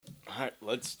Alright,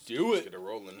 let's do Let's it. get it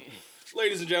rolling.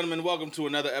 Ladies and gentlemen, welcome to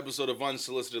another episode of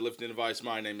Unsolicited Lifting Advice.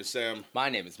 My name is Sam. My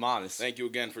name is Monis. Thank you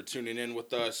again for tuning in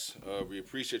with us. We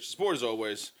appreciate your support as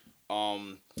always.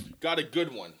 Got a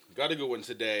good one.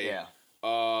 Today.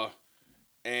 Yeah.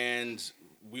 And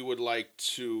we would like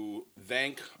to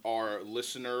thank our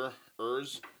listeners,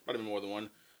 might have been more than one,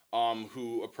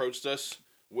 who approached us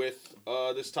with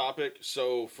this topic.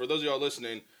 So for those of y'all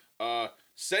listening,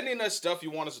 sending us stuff you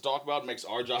want us to talk about makes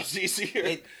our jobs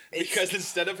easier. Because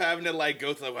instead of having to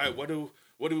go through, right, what do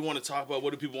we want to talk about?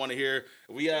 What do people want to hear?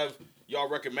 We have y'all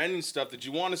recommending stuff that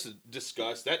you want us to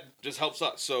discuss. That just helps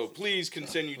us. So please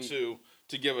continue to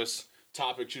give us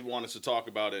topics you want us to talk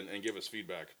about and give us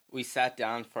feedback. We sat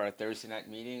down for our Thursday night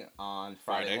meeting on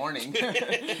Friday morning.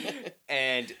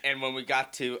 and when we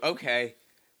got to, okay,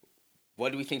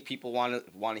 what do we think people want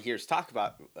to hear us talk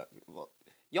about? Well,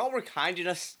 y'all were kind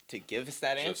enough to give us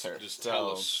that answer. Just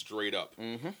tell us straight up.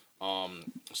 Mm-hmm.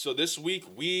 So this week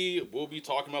we will be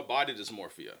talking about body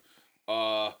dysmorphia.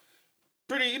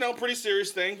 Pretty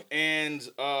serious thing. And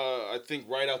I think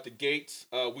right out the gate,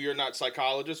 we are not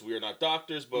psychologists, we are not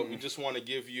doctors, but we just want to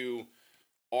give you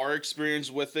our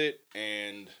experience with it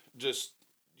and just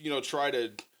try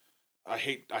to. I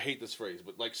hate this phrase,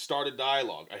 but start a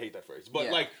dialogue. I hate that phrase, but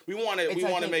we want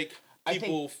to make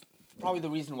people. Probably the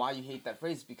reason why you hate that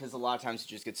phrase is because a lot of times it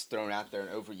just gets thrown out there and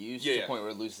overused to the point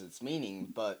where it loses its meaning.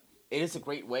 But it is a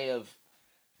great way of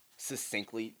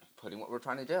succinctly putting what we're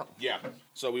trying to do. Yeah.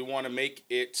 So we want to make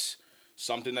it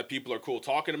something that people are cool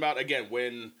talking about. Again,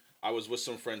 when I was with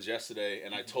some friends yesterday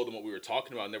and I told them what we were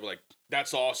talking about, and they were like,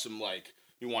 "That's awesome!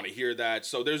 We want to hear that."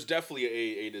 So there's definitely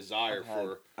a desire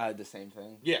I had the same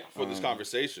thing. Yeah, for this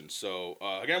conversation. So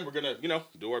again, we're gonna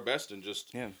do our best and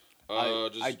just get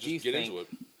into it.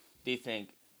 Do you think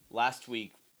last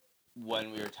week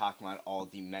when we were talking about all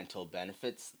the mental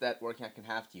benefits that working out can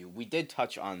have to you, we did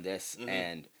touch on this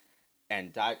and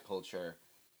diet culture,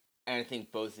 and I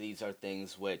think both of these are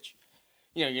things which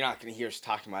you're not going to hear us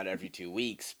talking about every 2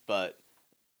 weeks, but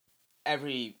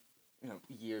every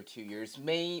year, 2 years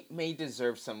may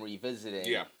deserve some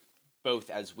revisiting. Yeah.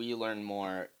 Both as we learn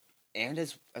more and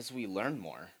as we learn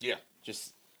more. Yeah.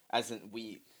 Just as in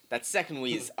we. That second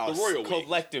we is us royal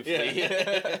collectively.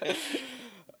 Yeah.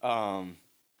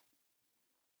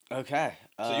 Okay.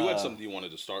 So you had something you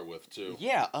wanted to start with too.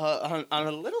 Yeah. On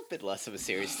a little bit less of a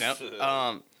serious note.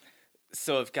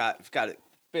 So I've got a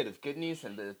bit of good news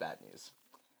and a bit of bad news.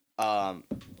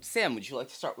 Sam, would you like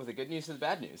to start with the good news and the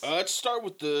bad news? Let's start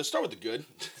with the good.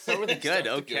 Start with the good.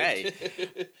 Okay.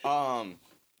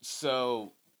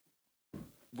 So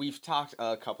we've talked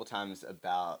a couple times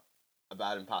about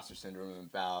imposter syndrome,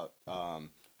 about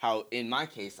how in my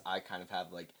case I kind of have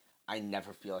I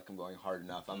never feel like I'm going hard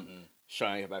enough. I'm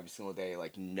showing up every single day I'm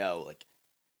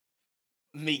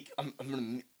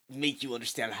gonna make you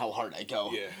understand how hard I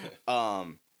go. Yeah.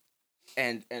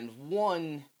 And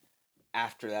one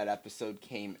after that episode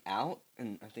came out,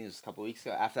 and I think it was a couple weeks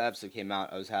ago. After that episode came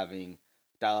out, I was having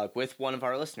dialogue with one of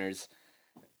our listeners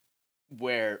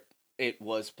where it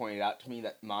was pointed out to me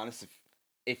that Monis,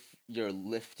 if your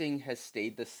lifting has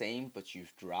stayed the same, but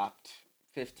you've dropped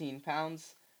 15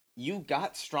 pounds, you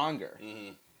got stronger.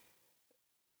 Mm-hmm.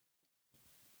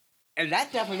 And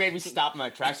that definitely made me stop in my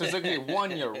tracks. So I was like, okay,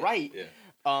 one, you're right.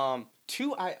 Yeah.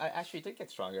 Two, I actually did get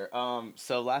stronger.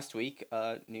 So last week,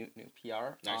 new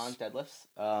PR on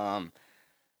deadlifts.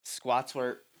 Squats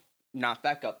were not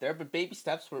back up there, but baby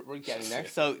steps, we're getting there.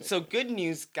 So good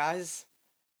news, guys.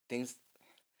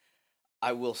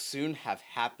 I will soon have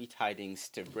happy tidings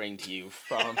to bring to you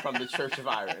from the Church of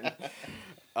Iron.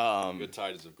 Good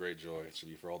tidings of great joy. It should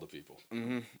be for all the people.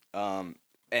 Mm-hmm.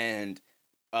 And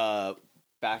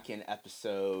back in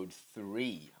episode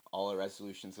 3, all our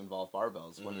resolutions involve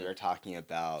barbells. When we were talking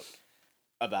about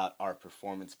our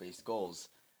performance-based goals,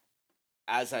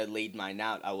 as I laid mine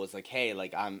out, I was like, hey,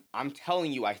 I'm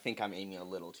telling you, I think I'm aiming a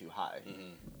little too high.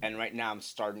 Mm-hmm. And right now I'm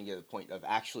starting to get to the point of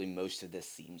actually most of this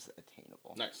seems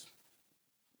attainable. Nice.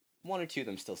 One or two of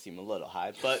them still seem a little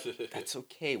high, but that's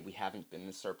okay. We haven't been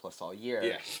in surplus all year.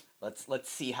 Yeah. Let's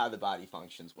see how the body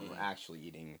functions when we're actually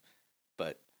eating.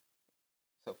 But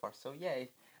so far, so yay.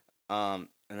 And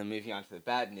then moving on to the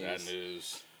bad news. Bad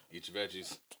news. Eat your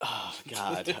veggies. Oh,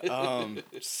 God.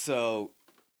 So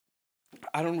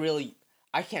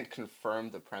I can't confirm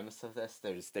the premise of this.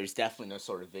 There's definitely no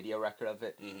sort of video record of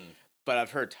it. Mm-hmm. But I've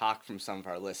heard talk from some of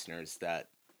our listeners that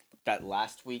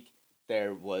last week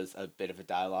there was a bit of a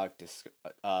dialogue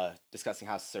discussing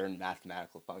how certain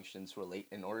mathematical functions relate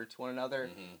in order to one another,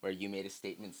 where you made a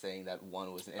statement saying that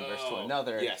one was an inverse to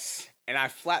another. Yes. And I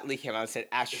flatly came out and said,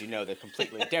 actually, no, they're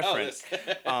completely different.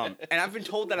 And I've been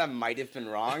told that I might have been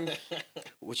wrong,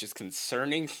 which is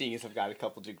concerning, seeing as I've got a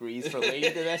couple degrees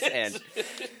related to this,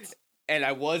 and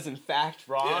I was, in fact,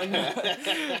 wrong.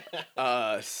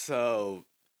 So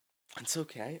it's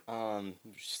okay.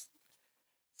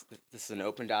 This is an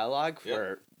open dialogue.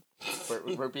 Yep.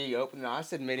 We're being open and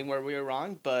honest, admitting where we were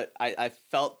wrong, but I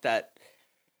felt that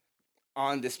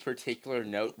on this particular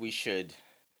note, we should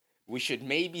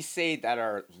maybe say that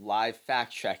our live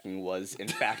fact checking was in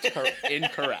fact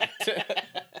incorrect.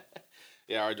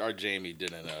 Yeah, our Jamie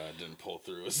didn't pull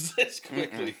through as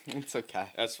quickly. It's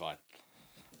okay. That's fine.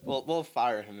 We'll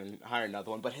fire him and hire another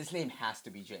one, but his name has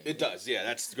to be Jamie. It does, yeah.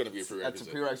 That's going to be a prerequisite. That's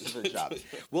a prerequisite for the job.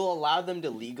 We'll allow them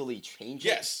to legally change it.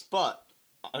 Yes. But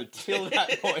until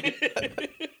that point...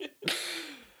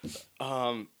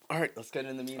 all right, let's get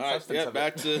into the meat and substance of it.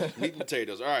 Back to meat and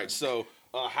potatoes. All right, so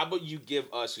how about you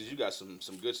give us, because you got some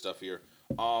good stuff here,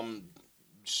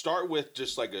 start with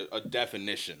just like a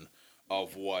definition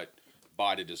of what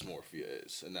body dysmorphia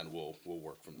is, and then we'll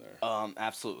work from there.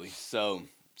 Absolutely.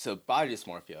 So body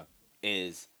dysmorphia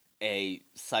is a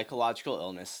psychological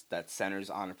illness that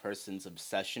centers on a person's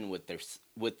obsession with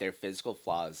their physical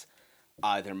flaws,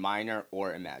 either minor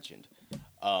or imagined.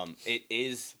 It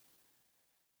is,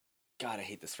 God, I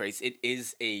hate this phrase. It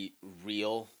is a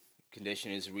real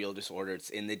condition, is a real disorder. It's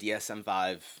in the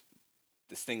DSM-5.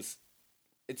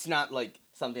 It's not like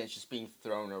something that's just being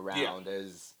thrown around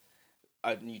as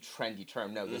a new trendy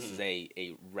term. No, this is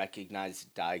a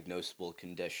recognized, diagnosable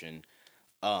condition.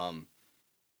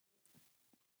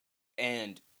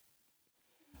 And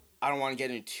I don't want to get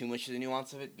into too much of the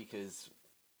nuance of it because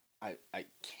I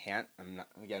can't.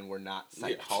 We're not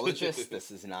psychologists. This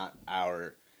is not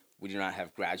we do not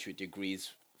have graduate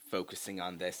degrees focusing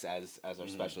on this as our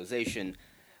specialization.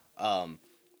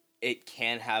 It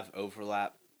can have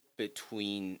overlap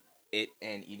between it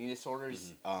and eating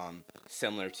disorders,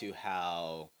 similar to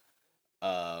how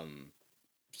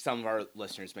some of our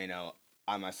listeners may know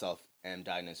I myself am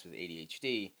diagnosed with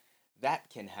ADHD. That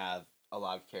can have a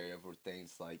lot of carryover with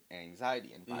things like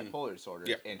anxiety and bipolar disorder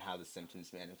and how the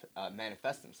symptoms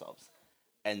manifest themselves.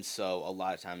 And so a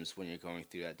lot of times when you're going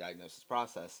through that diagnosis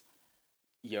process,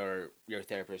 your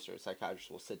therapist or psychiatrist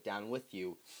will sit down with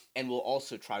you and will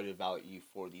also try to evaluate you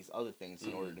for these other things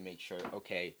in order to make sure,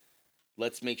 okay,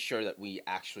 let's make sure that we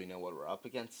actually know what we're up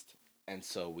against. And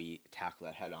so we tackle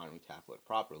that head on and we tackle it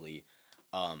properly.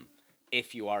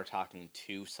 If you are talking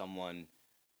to someone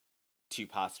to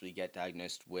possibly get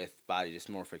diagnosed with body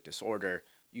dysmorphic disorder,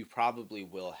 you probably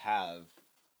will have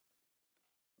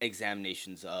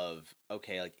examinations of,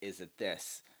 okay, like, is it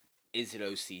this? Is it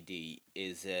OCD?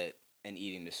 Is it an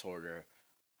eating disorder?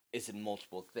 Is it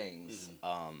multiple things?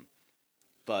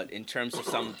 But in terms of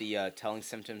some of the telling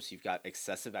symptoms, you've got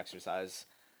excessive exercise,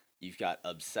 you've got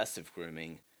obsessive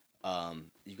grooming,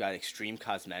 you've got extreme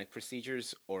cosmetic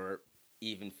procedures, or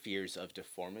even fears of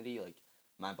deformity. Like,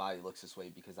 my body looks this way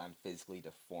because I'm physically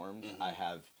deformed.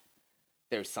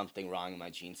 There's something wrong in my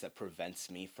genes that prevents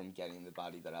me from getting the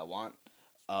body that I want.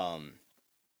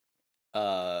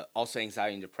 Also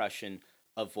anxiety and depression,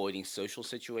 avoiding social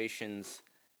situations,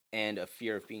 and a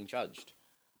fear of being judged.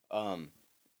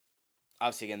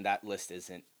 Obviously, again, that list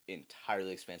isn't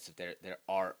entirely expansive. There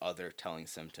are other telling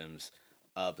symptoms,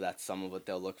 but that's some of what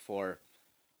they'll look for.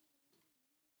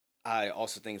 I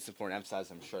also think it's important to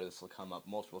emphasize, I'm sure this will come up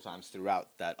multiple times throughout,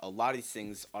 that a lot of these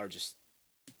things are just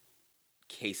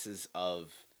cases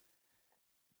of...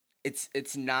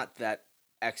 It's not that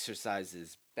exercise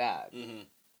is bad.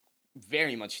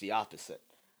 Very much the opposite.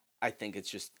 I think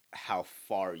it's just how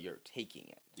far you're taking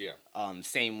it. Yeah.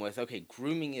 Same with, okay,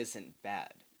 grooming isn't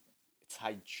bad. It's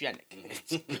hygienic.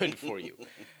 It's good for you.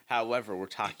 However, we're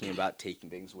talking about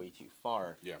taking things way too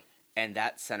far. Yeah. And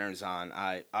that centers on,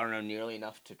 I don't know nearly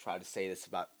enough to try to say this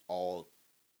about all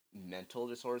mental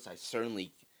disorders.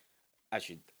 Actually,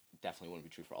 definitely wouldn't be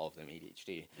true for all of them,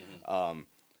 ADHD.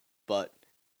 But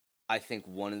I think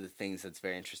one of the things that's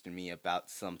very interesting to me about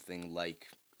something like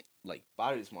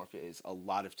body dysmorphia is a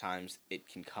lot of times it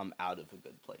can come out of a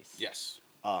good place. Yes.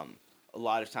 A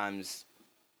lot of times,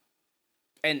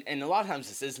 and a lot of times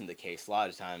this isn't the case. A lot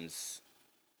of times,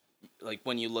 like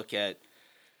when you look at,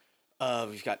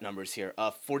 we've got numbers here.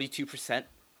 42%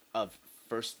 of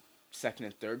first, second,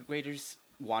 and third graders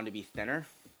want to be thinner.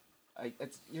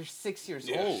 You're 6 years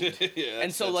old,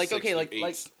 and so like okay,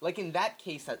 like in that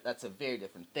case, that's a very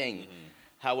different thing.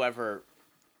 However,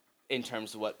 in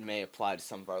terms of what may apply to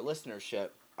some of our listenership,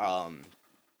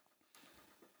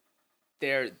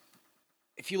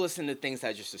 if you listen to things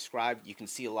I just described, you can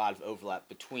see a lot of overlap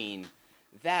between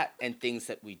that and things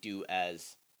that we do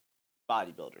as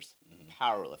bodybuilders,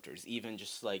 powerlifters, even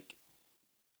just like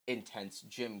intense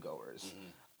gym goers.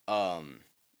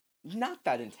 Not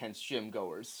that intense gym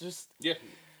goers, just Yeah.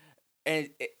 and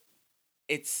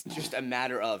it's just a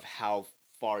matter of how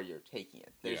far you're taking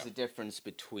it. There's Yeah. a difference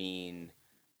between,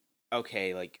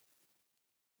 okay, like,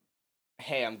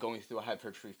 hey, I'm going through a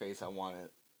hypertrophy phase. I want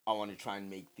to try and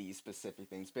make these specific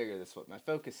things bigger. That's what my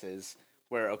focus is.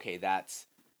 Where, okay, that's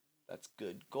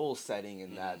good goal setting,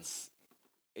 and that's,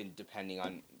 in depending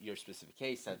on your specific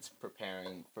case, that's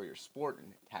preparing for your sport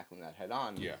and tackling that head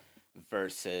on. Yeah.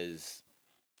 Versus,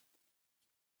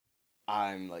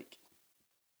 I'm like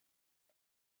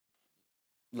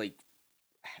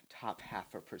top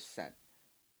 0.5%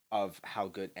 of how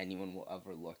good anyone will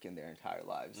ever look in their entire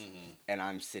lives, and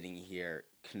I'm sitting here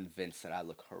convinced that I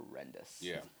look horrendous.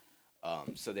 Yeah.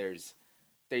 So there's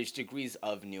degrees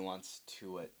of nuance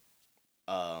to it,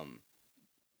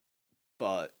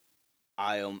 but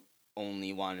I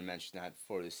only want to mention that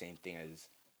for the same thing as,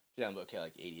 okay,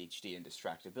 like ADHD and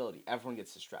distractibility. Everyone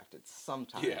gets distracted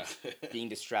sometimes. Yeah. Being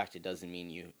distracted doesn't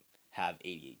mean you have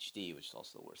ADHD, which is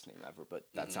also the worst name ever, but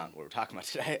that's not what we're talking about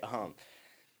today.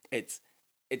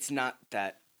 It's not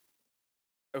that,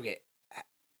 okay,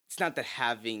 it's not that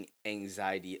having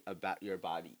anxiety about your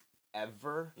body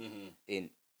ever in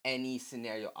any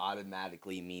scenario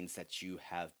automatically means that you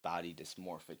have body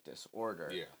dysmorphic disorder.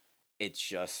 Yeah. It's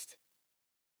just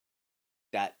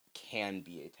that can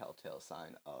be a telltale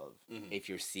sign of if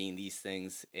you're seeing these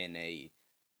things in a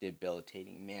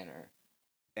debilitating manner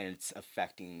and it's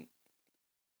affecting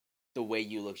the way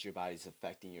you look at your body, is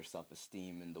affecting your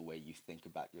self-esteem and the way you think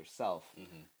about yourself.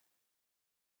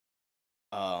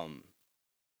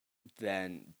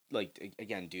 Then, like,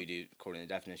 again, due to, according to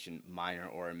the definition, minor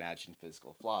or imagined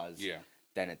physical flaws,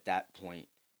 then at that point,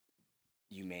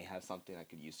 you may have something that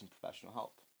could use some professional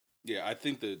help. Yeah, I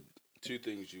think the two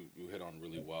things you hit on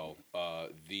really well.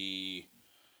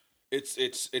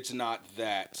 It's not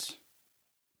that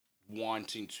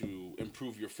wanting to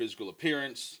improve your physical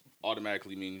appearance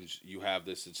automatically means you have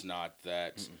this. It's not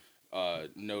that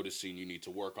noticing you need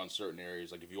to work on certain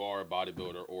areas. Like if you are a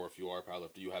bodybuilder or if you are a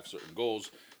powerlifter, you have certain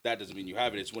goals. That doesn't mean you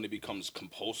have it. It's when it becomes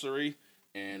compulsory,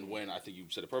 and when, I think you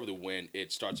said it perfectly, when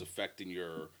it starts affecting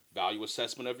your value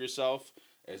assessment of yourself,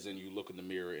 as in you look in the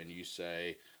mirror and you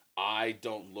say, I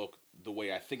don't look the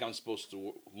way I think I'm supposed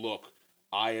to look.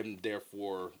 I am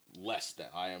therefore less than.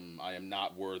 I am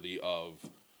not worthy of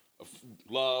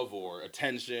love or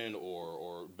attention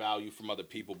or value from other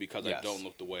people because I don't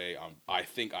look the way I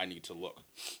think I need to look.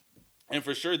 And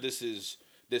for sure, this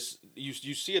you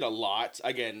see it a lot,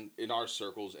 again, in our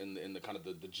circles, in the kind of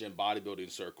the gym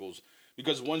bodybuilding circles,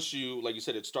 because once you, like you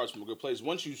said, it starts from a good place.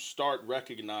 Once you start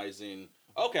recognizing,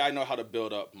 okay, I know how to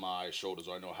build up my shoulders,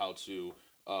 or I know how to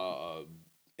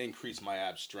increase my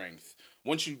ab strength.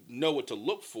 Once you know what to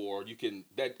look for,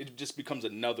 it just becomes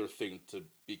another thing to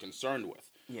be concerned with.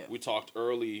 Yeah. We talked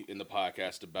early in the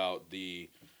podcast about the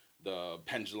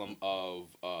pendulum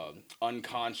of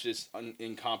unconscious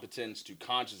incompetence to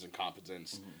conscious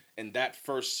incompetence. And that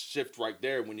first shift right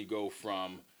there, when you go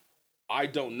from, I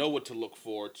don't know what to look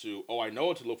for, to, oh, I know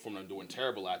what to look for and I'm doing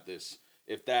terrible at this,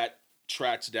 if that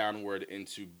tracks downward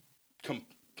into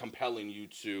compelling you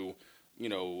to,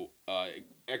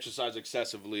 exercise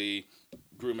excessively,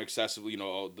 groom excessively,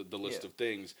 the list of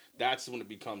things, that's when it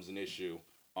becomes an issue.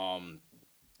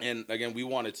 And again, we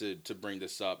wanted to bring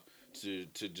this up to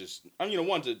just,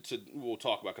 we'll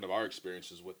talk about kind of our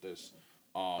experiences with this.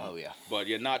 But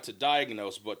yeah, not to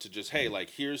diagnose, but to just, hey, like,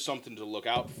 here's something to look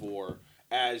out for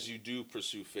as you do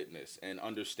pursue fitness, and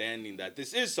understanding that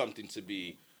this is something to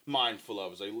be mindful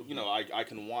of. It's like, I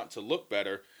can want to look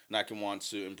better and I can want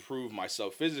to improve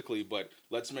myself physically, but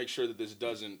let's make sure that this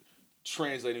doesn't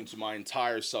translate into my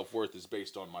entire self-worth is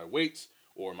based on my weight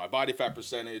or my body fat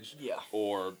percentage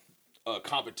or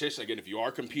competition. Again, if you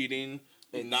are competing,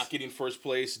 not getting first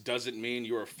place doesn't mean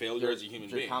you're a failure as a human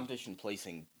being. Competition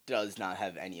placing does not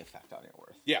have any effect on your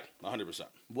worth. Yeah, 100%.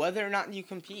 Whether or not you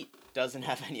compete doesn't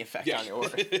have any effect on your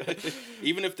worth.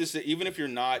 even if you're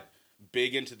not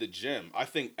big into the gym, I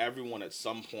think everyone at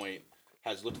some point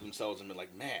has looked at themselves and been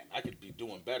like, man, I could be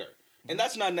doing better. And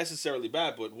that's not necessarily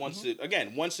bad, but once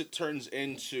it turns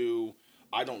into,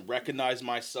 I don't recognize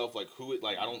myself, like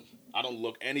I don't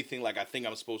look anything like I think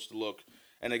I'm supposed to look,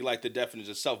 and like the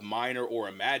definition itself, minor or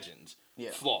imagined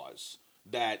flaws,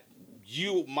 that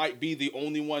you might be the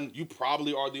only one, you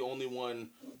probably are the only one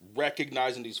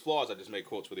recognizing these flaws. I just made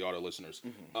quotes for the audio listeners,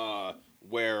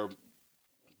 where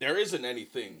there isn't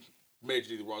anything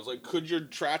majorly wrong. It's like, could your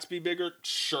trats be bigger?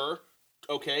 Sure.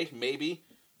 Okay, maybe.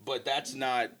 But that's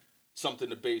not something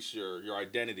to base your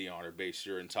identity on or base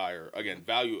your entire, again,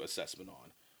 value assessment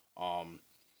on.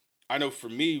 I know for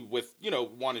me, with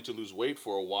wanting to lose weight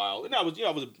for a while, and I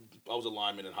was a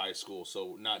lineman in high school,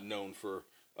 so not known for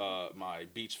my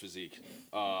beach physique.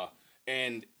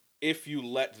 And if you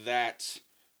let that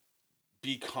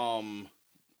become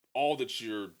all that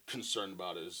you're concerned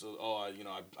about is,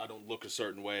 I don't look a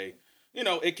certain way,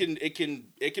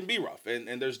 it can be rough,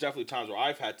 and there's definitely times where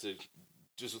I've had to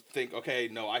just think, okay,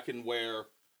 no, I can wear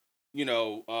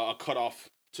a cutoff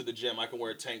to the gym. I can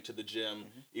wear a tank to the gym,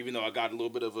 even though I got a little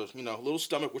bit of a little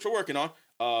stomach, which we're working on.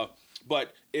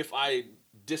 But if I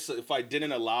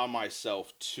didn't allow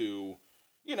myself to,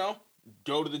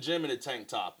 go to the gym in a tank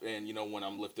top, and when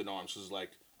I'm lifting arms, it's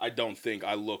like I don't think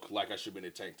I look like I should be in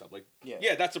a tank top. Like,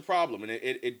 yeah, that's a problem, and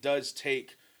it does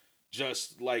take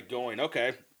just like going,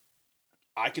 okay,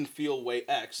 I can feel way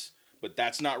X, but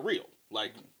that's not real.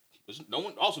 Like, no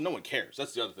one cares.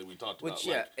 That's the other thing we talked about.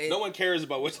 No one cares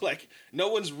about what's like. No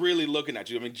one's really looking at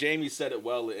you. I mean, Jamie said it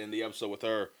well in the episode with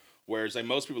her, where it's like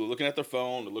most people are looking at their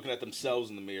phone, they're looking at themselves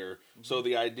in the mirror. Mm-hmm. So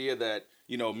the idea that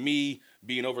me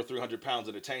being over 300 pounds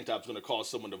in a tank top is going to cause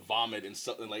someone to vomit in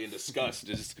something like in disgust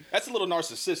that's a little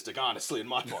narcissistic, honestly, in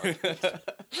my part.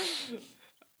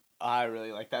 I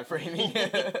really like that framing.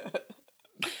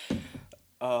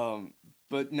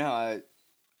 But no,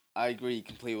 I agree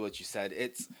completely with what you said.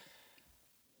 It's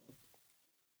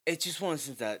just one of those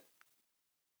things that,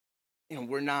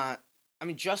 we're not. I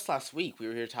mean, just last week we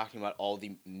were here talking about all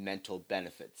the mental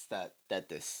benefits that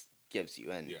this gives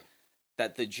you, and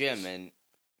that the gym and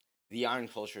the iron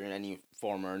culture in any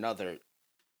form or another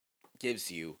gives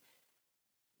you.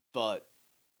 But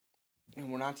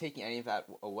we're not taking any of that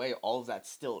away. All of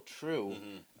that's still true.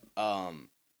 Mm-hmm.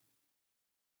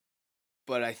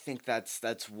 But I think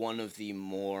that's one of the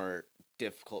more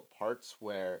difficult parts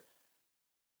where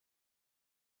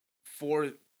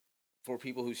for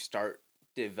people who start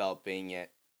developing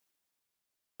it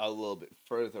a little bit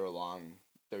further along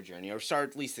their journey, or start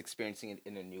at least experiencing it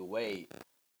in a new way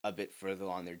a bit further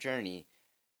along their journey,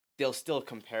 they'll still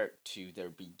compare it to their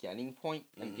beginning point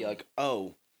and be like,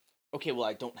 oh, okay, well,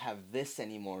 I don't have this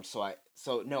anymore, so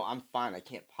no, I'm fine. I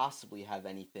can't possibly have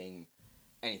anything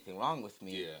wrong with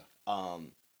me. Yeah.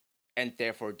 And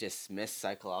therefore dismiss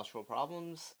psychological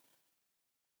problems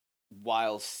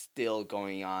while still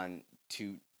going on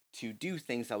to do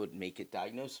things that would make it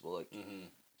diagnosable. Like,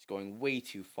 it's going way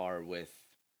too far with,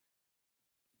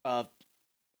 for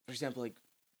example, like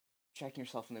checking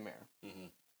yourself in the mirror. Mm-hmm.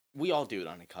 We all do it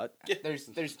on a cut. Yeah.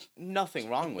 There's nothing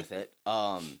wrong with it.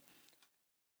 But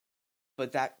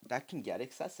that can get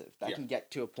excessive. That can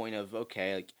get to a point of,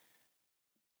 okay, like,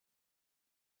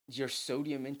 your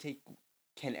sodium intake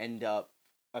can end up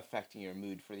affecting your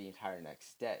mood for the entire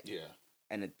next day. Yeah.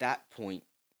 And at that point,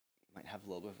 you might have a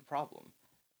little bit of a problem.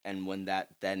 And when that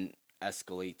then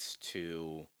escalates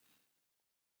to,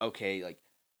 okay, like,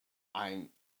 I'm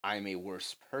a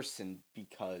worse person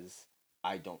because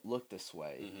I don't look this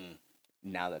way. Mm-hmm.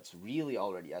 Now that's really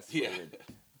already escalated.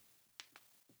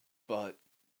 Yeah. But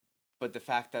the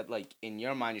fact that, like, in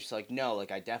your mind, you're still like, no,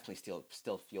 like, I definitely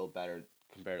still feel better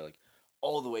compared to, like,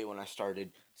 all the way when I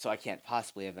started, so I can't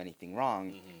possibly have anything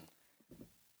wrong.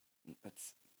 Mm-hmm.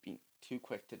 That's being too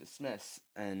quick to dismiss,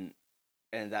 and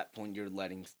at that point, you're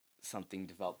letting something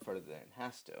develop further than it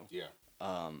has to. Yeah.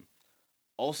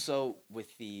 Also,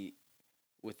 with the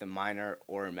minor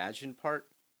or imagined part,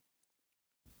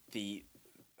 the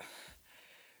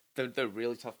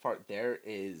really tough part there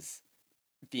is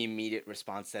the immediate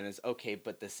response then is, okay,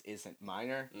 but this isn't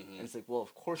minor. Mm-hmm. And it's like, well,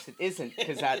 of course it isn't,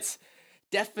 because that's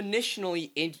definitionally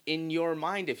in your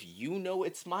mind. If you know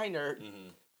it's minor,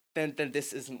 then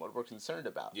this isn't what we're concerned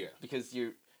about. Yeah. Because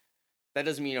that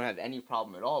doesn't mean you don't have any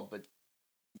problem at all, but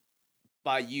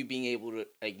by you being able to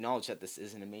acknowledge that this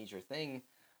isn't a major thing,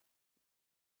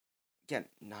 again,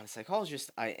 not a psychologist,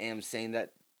 I am saying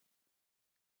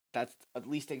that's at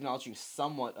least acknowledging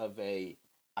somewhat of a,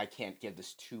 I can't give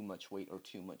this too much weight or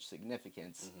too much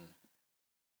significance,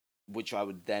 which I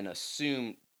would then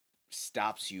assume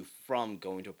stops you from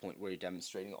going to a point where you're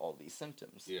demonstrating all these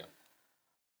symptoms. Yeah.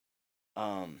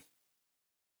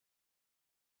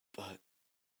 But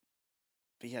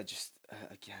yeah, just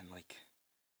again, like,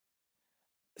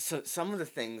 so some of the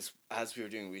things as we were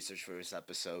doing research for this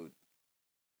episode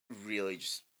really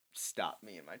just stopped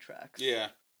me in my tracks. Yeah.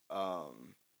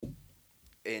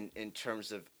 In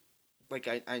terms of, like,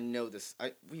 I know this,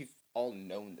 we've all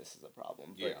known this is a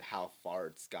problem, but how far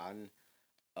it's gotten.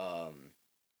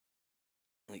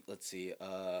 Like, let's see,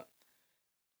 81%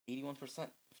 of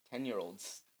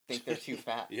 10-year-olds think they're too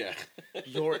fat. Yeah.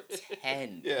 You're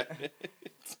 10. Yeah.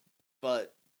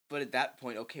 But at that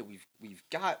point, okay, we've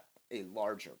got a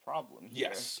larger problem here.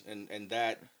 Yes, and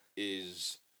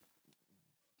that's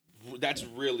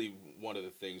really one of the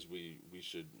things we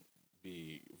should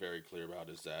be very clear about,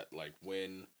 is that, like,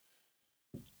 when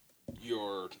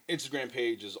your Instagram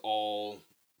page is all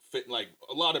fit, like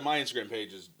a lot of my Instagram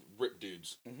page is ripped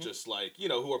dudes, just like,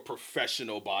 who are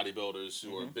professional bodybuilders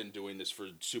who have been doing this for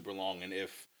super long. And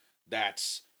if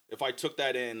I took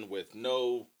that in with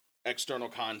no external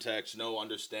context, no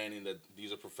understanding that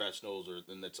these are professionals,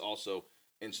 and that's also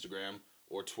Instagram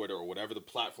or Twitter or whatever the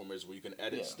platform is where you can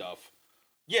edit stuff.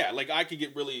 Yeah, like, I could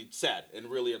get really sad and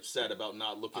really upset about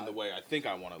not looking the way I think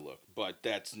I want to look, but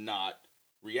that's not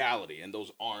reality, and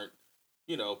those aren't,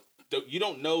 you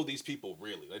don't know these people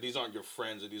really. Like, these aren't your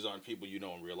friends, or these aren't people you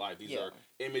know in real life. These are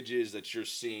images that you're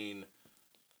seeing,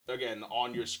 again,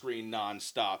 on your screen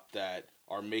nonstop, that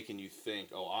are making you think,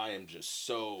 oh, I am just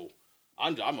so...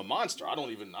 I'm a monster. I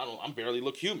barely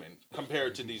look human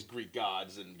compared to these Greek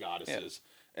gods and goddesses.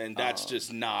 Yeah. And that's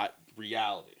just not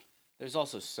reality. There's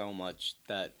also so much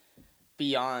that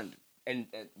beyond, and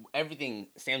everything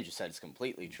Sam just said is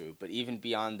completely true, but even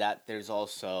beyond that, there's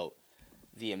also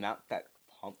the amount that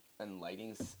pump and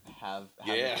lightings have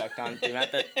an effect on it. The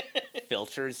amount that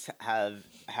filters have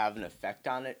an effect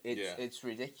on it. It's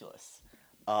ridiculous.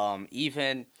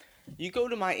 Even, you go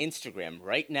to my Instagram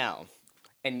right now,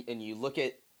 and you look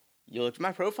at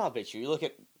my profile picture, you look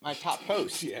at my top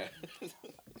post. Yeah.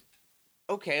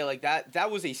 Okay, like that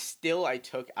was a still I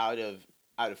took out of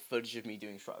footage of me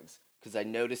doing shrugs, because I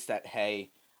noticed that,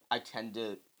 hey, I tend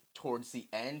to, towards the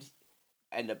end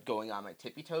up going on my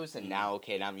tippy toes, and now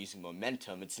I'm using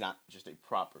momentum. It's not just a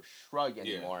proper shrug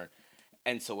anymore.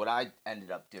 And so what I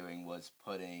ended up doing was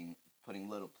putting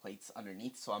little plates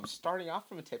underneath, so I'm starting off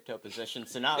from a tiptoe position,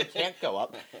 so now I can't go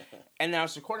up. And then I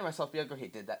was recording myself, be like, okay,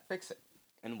 did that fix it?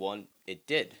 And it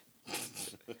did.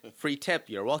 Free tip,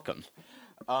 you're welcome.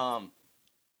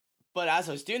 But as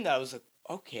I was doing that, I was like,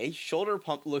 okay, shoulder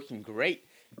pump looking great.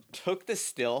 Took the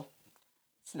still.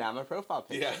 It's now my profile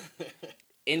picture. Yeah.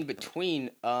 In between,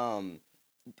 I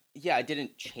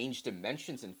didn't change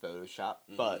dimensions in Photoshop,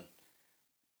 but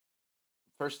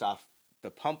first off, the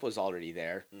pump was already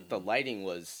there. The lighting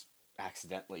was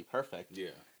accidentally perfect.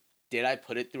 Yeah. Did I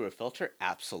put it through a filter?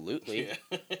 Absolutely. Yeah.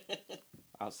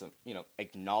 I also,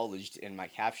 acknowledged in my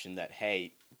caption that,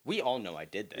 hey, we all know I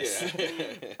did this.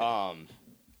 Yeah.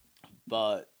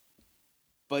 But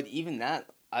even that,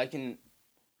 I can...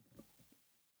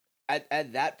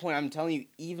 At that point, I'm telling you,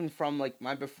 even from, like,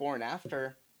 my before and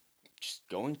after, just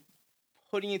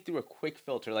putting it through a quick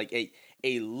filter, like a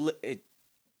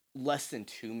less than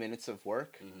 2 minutes of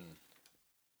work,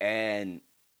 and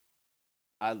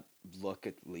I look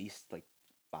at least, like,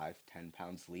 5-10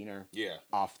 pounds leaner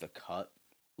off the cut,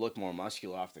 look more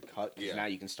muscular off the cut, because now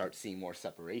you can start seeing more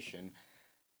separation.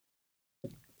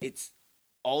 It's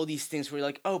all these things where you're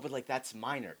like, oh, but, like, that's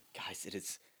minor. Guys,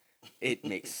 it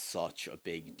makes such a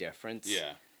big difference.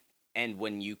 Yeah. And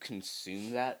when you consume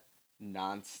that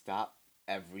nonstop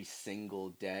every single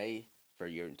day for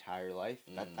your entire life,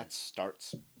 that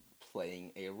starts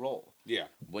playing a role. Yeah.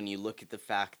 When you look at the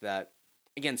fact that,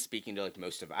 again, speaking to, like,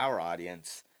 most of our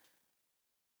audience,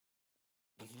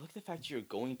 when you look at the fact that you're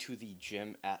going to the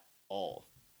gym at all,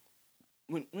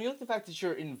 when you look at the fact that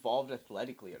you're involved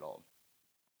athletically at all,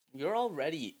 you're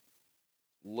already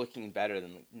looking better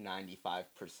than, like,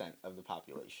 95% of the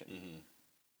population.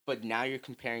 But now you're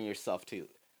comparing yourself to,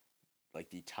 like,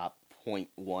 the top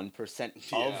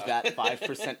 0.1% of that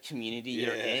 5% community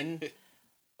you're in.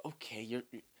 Okay, you're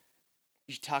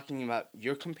talking about,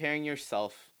 you're comparing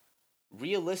yourself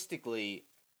realistically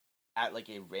at, like,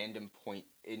 a random point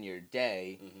in your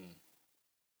day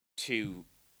to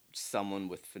someone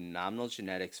with phenomenal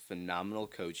genetics, phenomenal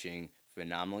coaching,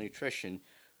 phenomenal nutrition,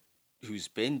 who's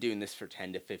been doing this for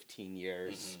 10 to 15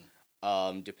 years,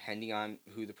 depending on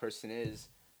who the person is,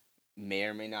 may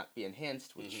or may not be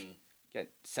enhanced, which, again,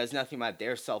 says nothing about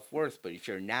their self-worth, but if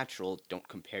you're natural, don't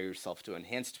compare yourself to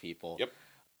enhanced people. Yep.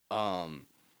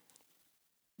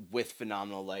 With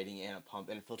phenomenal lighting and a pump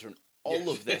and a filter and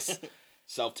all of this.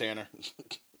 Self-tanner.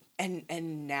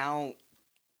 and now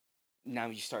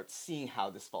you start seeing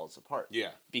how this falls apart.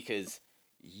 Yeah. Because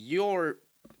your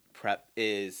prep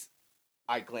is,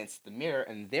 I glanced at the mirror,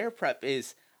 and their prep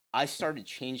is, I started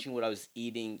changing what I was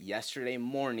eating yesterday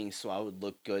morning so I would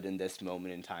look good in this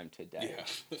moment in time today. Yeah.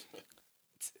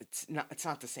 it's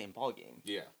not the same ballgame.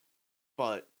 Yeah.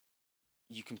 But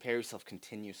you compare yourself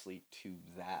continuously to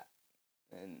that,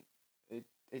 and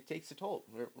it takes a toll.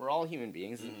 We're all human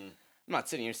beings. I'm not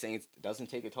sitting here saying it doesn't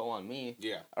take a toll on me.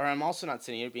 Yeah. Or I'm also not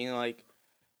sitting here being like,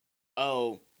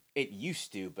 oh, it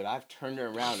used to, but I've turned it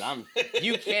around.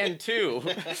 You can too.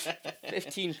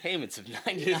 15 payments of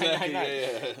 $99.99. Exactly,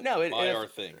 yeah. No, Buy our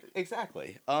thing.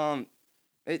 Exactly.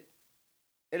 It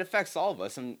affects all of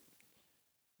us. I'm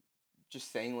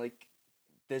just saying, like,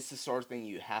 this is the sort of thing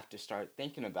you have to start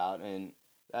thinking about, and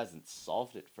that hasn't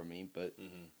solved it for me, but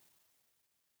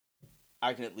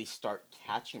I can at least start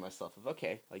catching myself of,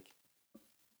 okay, like,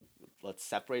 let's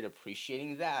separate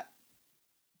appreciating that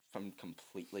from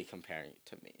completely comparing it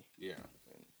to me. Yeah.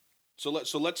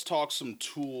 So let's talk some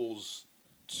tools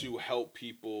to help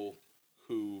people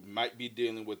who might be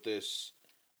dealing with this.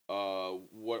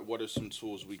 What are some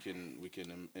tools we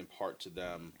can impart to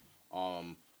them?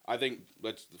 I think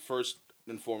let's first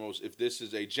and foremost, if this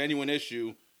is a genuine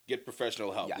issue, get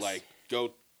professional help. Yes. Like,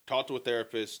 go talk to a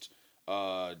therapist.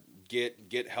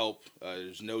 Get help.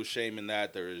 There's no shame in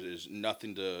that. There is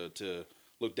nothing to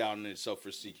look down on itself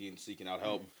for seeking out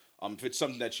help. If it's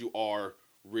something that you are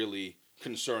really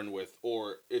concerned with,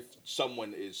 or if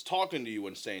someone is talking to you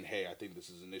and saying, hey, I think this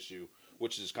is an issue,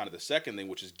 which is kind of the second thing,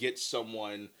 which is get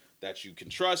someone that you can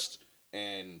trust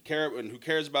and care and who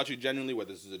cares about you genuinely,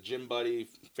 whether this is a gym buddy,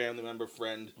 family member,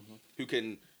 friend, who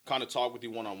can kind of talk with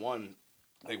you one-on-one.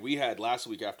 Like we had last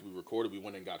week after we recorded, we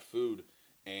went and got food,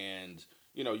 and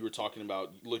you were talking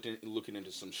about looking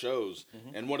into some shows,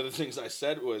 and one of the things I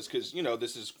said was, because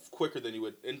this is quicker than you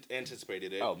would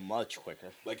anticipated it. Oh, much quicker.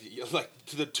 Like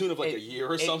to the tune of a year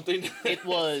or something. It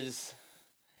was,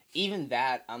 even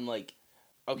that, I'm like,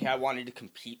 okay, I wanted to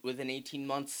compete within 18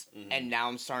 months, and now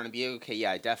I'm starting to be, okay,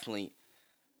 yeah,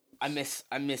 I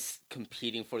miss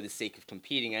competing for the sake of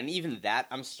competing, and even that,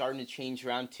 I'm starting to change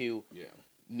around to,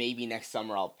 maybe next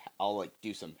summer I'll like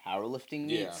do some powerlifting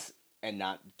meets and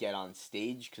not get on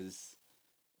stage, because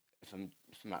if I'm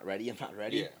not ready, I'm not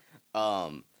ready. Yeah.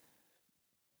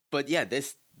 But yeah,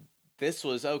 this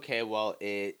was okay. Well,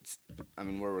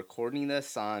 we're recording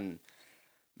this on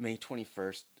May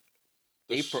 21st.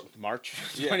 March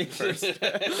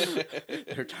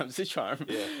 21st. Third time's the charm.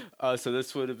 Yeah. So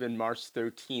this would have been March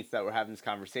 13th that we're having this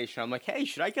conversation. I'm like, hey,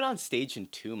 should I get on stage in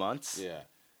 2 months? Yeah.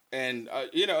 And,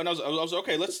 and I was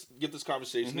okay, let's get this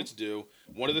conversation. It's due.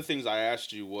 One of the things I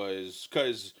asked you was,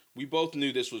 because we both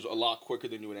knew this was a lot quicker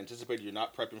than you would anticipate. You're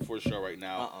not prepping for a show right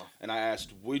now. And I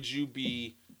asked, would you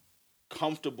be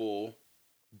comfortable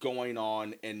going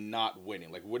on and not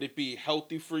winning? Like, would it be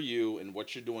healthy for you and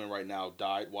what you're doing right now,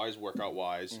 diet-wise,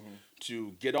 workout-wise,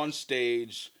 to get on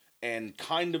stage and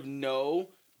kind of know,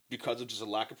 because of just a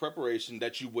lack of preparation,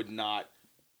 that you would not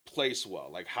place well?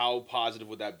 Like, how positive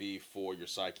would that be for your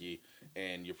psyche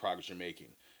and your progress you're making?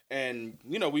 And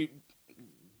we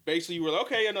basically, you were like,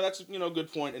 okay, that's a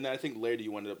good point. And then I think later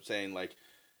you ended up saying like,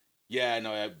 yeah,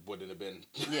 no, that wouldn't have been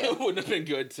wouldn't have been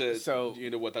good to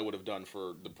what that would have done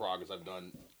for the progress I've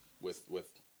done with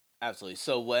Absolutely.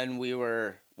 So when we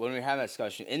were having that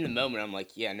discussion, in the moment I'm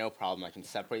like, yeah, no problem, I can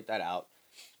separate that out,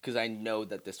 because I know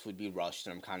that this would be rushed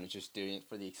and I'm kind of just doing it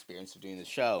for the experience of doing the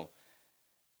show.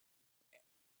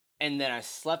 And then I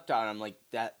slept on it. I'm like,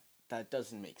 that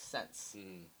doesn't make sense.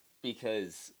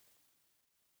 Because,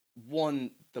 one,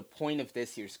 the point of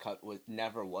this year's cut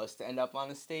never was to end up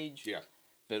on a stage. Yeah.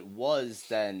 If it was,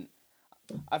 then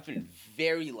I've been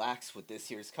very lax with this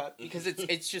year's cut. Because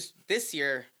it's just, this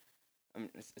year, I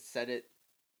said it,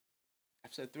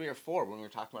 episode 3 or 4, when we were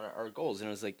talking about our goals. And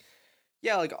it was like,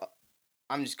 yeah, like,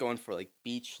 I'm just going for, like,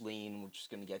 beach lean. We're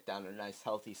just going to get down to a nice,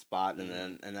 healthy spot. And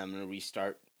then I'm going to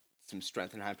restart some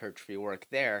strength and hypertrophy work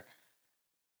there,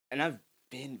 and I've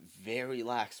been very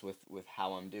lax with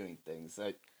how I'm doing things.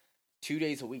 Like 2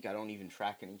 days a week, I don't even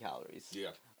track any calories.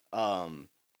 Yeah.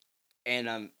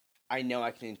 And I know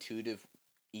I can intuitive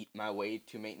eat my way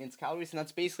to maintenance calories, and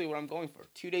that's basically what I'm going for.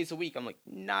 2 days a week, I'm like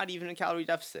not even a calorie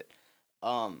deficit.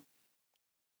 Doing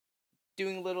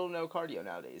little no cardio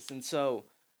nowadays, and so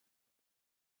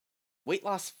weight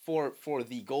loss for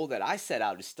the goal that I set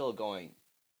out is still going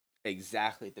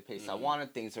exactly at the pace I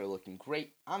wanted. Things are looking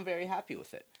great. I'm very happy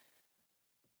with it.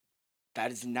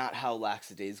 That is not how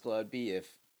lackadaisical I'd be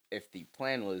if the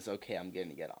plan was, okay, I'm going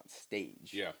to get on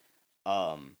stage. Yeah.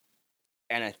 And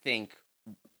I think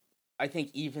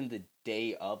even the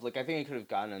day of, like, I think I could have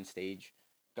gotten on stage,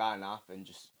 gotten off, and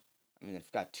just,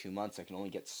 I've got 2 months. I can only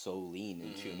get so lean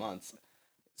in 2 months.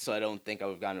 So I don't think I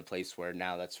would have gotten to a place where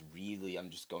now that's really,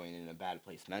 I'm just going in a bad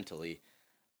place mentally.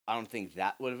 I don't think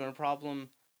that would have been a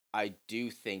problem. I do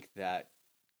think that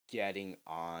getting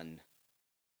on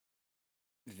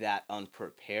that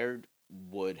unprepared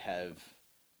would have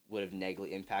would have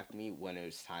negatively impacted me when it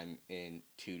was time in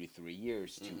 2 to 3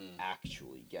 years to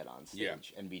actually get on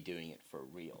stage and be doing it for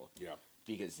real. Yeah.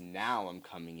 Because now I'm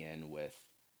coming in with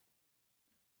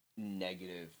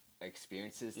negative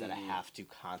experiences that I have to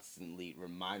constantly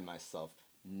remind myself,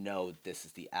 no, this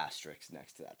is the asterisk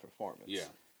next to that performance. Yeah.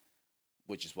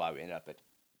 Which is why we end up at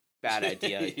bad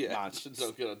idea.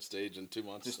 Don't get on stage in 2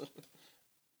 months. Just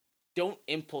don't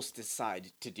impulse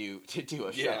decide to do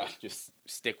a show. Yeah. Just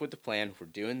stick with the plan. We're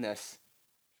doing this.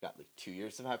 We've got like 2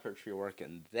 years of hypertrophy work,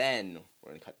 and then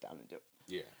we're gonna cut down and do it.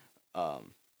 Yeah.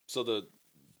 So the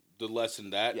lesson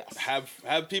that Yes.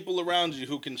 have people around you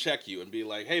who can check you and be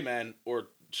like, hey man, or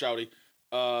shouty,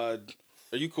 are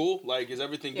you cool? Like, is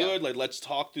everything good? Like, let's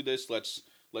talk through this. Let's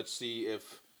see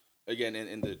if, again,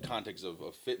 in the context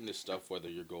of fitness stuff, whether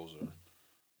your goals are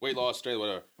weight loss, strength,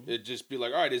 whatever, it just be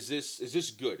like, all right, is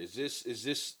this good? Is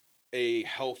this a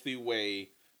healthy way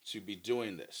to be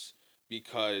doing this?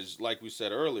 Because, like we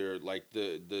said earlier, like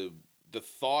the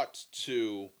thought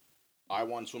to, I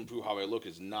want to improve how I look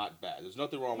is not bad. There's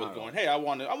nothing wrong with going, hey, I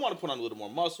want to put on a little more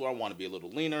muscle. I want to be a little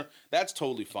leaner. That's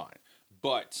totally fine.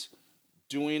 But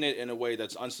doing it in a way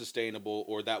that's unsustainable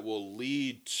or that will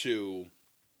lead to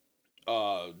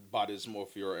body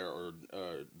dysmorphia or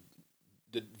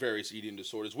the various eating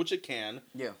disorders, which it can.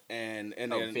 Yeah. And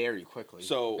very quickly.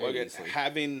 So very again,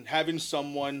 easily. having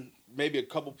someone, maybe a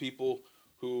couple people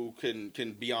who can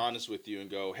be honest with you and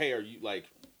go, hey, are you like,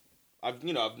 I've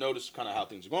noticed kind of how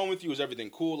things are going with you. Is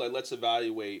everything cool? Like, let's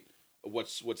evaluate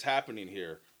what's happening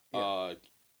here.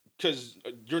 Because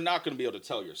you're not going to be able to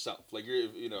tell yourself. Like, you're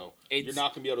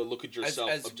not going to be able to look at yourself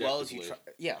as objectively. well as you try.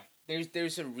 Yeah,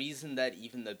 there's a reason that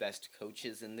even the best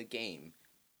coaches in the game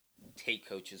take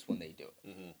coaches when they do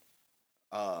it.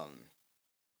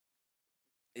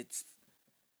 It's,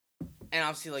 and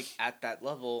obviously, like, at that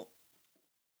level,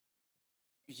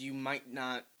 you might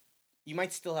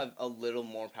still have a little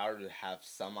more power to have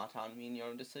some autonomy in your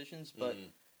own decisions, but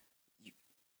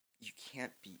you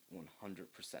can't be 100%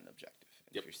 objective.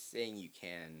 If you're saying you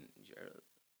can,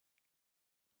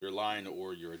 you're lying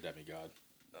or you're a demigod.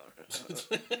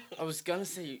 I was gonna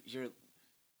say you're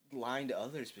lying to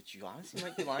others, but you honestly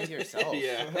might be lying to yourself.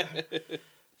 Yeah.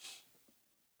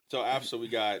 So after we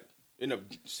got,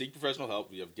 seek professional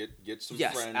help. You have get some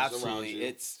friends around you.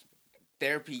 It's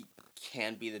therapy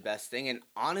can be the best thing, and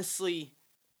honestly,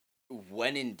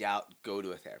 when in doubt, go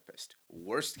to a therapist.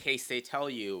 Worst case, they tell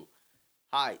you,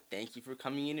 "Hi, thank you for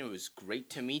coming in. It was great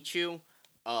to meet you.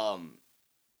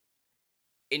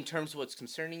 In terms of what's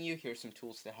concerning you, here's some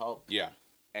tools to help." Yeah.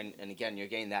 And again, you're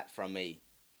getting that from a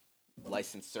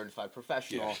licensed, certified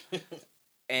professional. Yeah.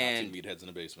 And Not 2 meatheads in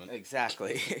a basement.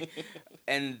 Exactly.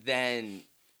 And then,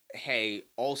 hey,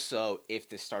 also, if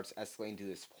this starts escalating to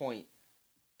this point,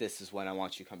 this is when I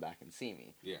want you to come back and see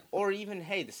me. Yeah. Or even,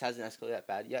 hey, this hasn't escalated that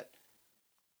bad yet,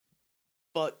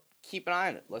 but keep an eye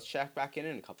on it. Let's check back in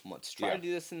a couple months. Try to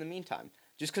do this in the meantime.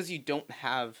 Just because you don't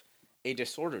have a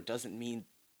disorder doesn't mean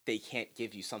they can't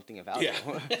give you something of value.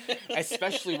 Yeah.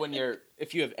 Especially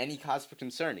if you have any cause for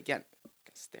concern. Again,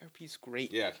 because therapy's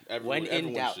great. Yeah, everyone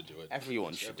should do it.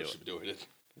 Everyone should do it.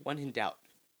 When in doubt,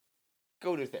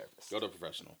 go to a therapist. Go to a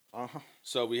professional. Uh-huh.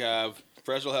 So we have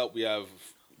professional help. We have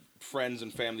friends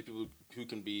and family, people who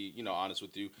can be, honest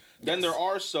with you. Then there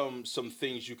are some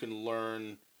things you can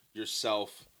learn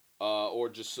yourself, or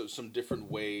just some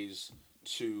different ways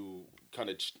to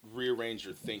kind of rearrange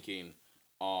your thinking.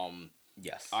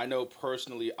 Yes. I know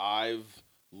personally I've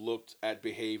looked at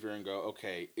behavior and go,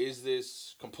 okay, is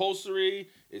this compulsory?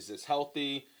 Is this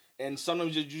healthy? And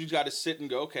sometimes you just got to sit and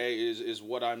go, okay, is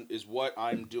what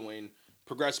I'm doing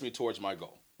progress me towards my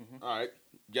goal? Mm-hmm. All right,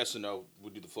 yes or no?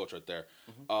 We'll do the flow chart there.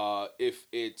 Mm-hmm. If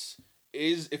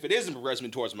it isn't progressing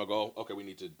me towards my goal, okay, we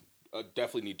need to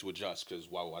definitely need to adjust, because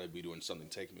why would I be doing something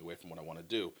taking me away from what I want to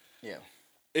do? Yeah.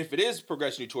 If it is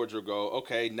progressing you towards your goal,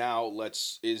 okay, now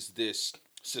is this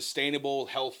sustainable,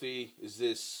 healthy? Is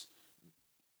the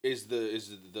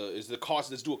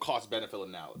cost? Let's do a cost benefit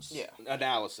analysis. Yeah.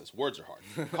 Analysis. Words are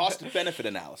hard. Cost benefit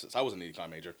analysis. I wasn't an econ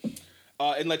major.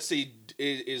 And let's see,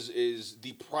 is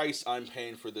the price I'm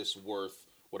paying for this worth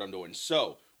what I'm doing?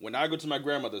 So when I go to my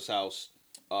grandmother's house,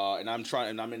 and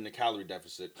I'm in the calorie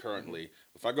deficit currently.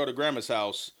 Mm-hmm. If I go to grandma's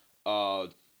house,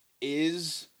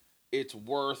 is it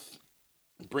worth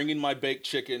bringing my baked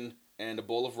chicken and a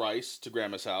bowl of rice to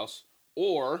grandma's house,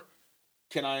 or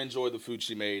can I enjoy the food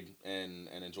she made and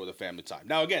enjoy the family time?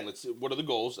 Now, again, what are the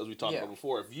goals, as we talked about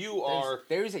before? If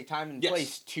there's a time and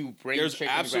place to bring chicken to grandma's house. There's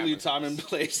absolutely a time and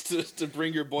place to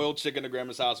bring your boiled chicken to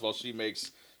grandma's house while she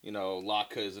makes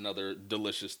latkes and other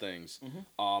delicious things.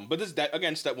 But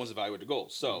again, step one's evaluate the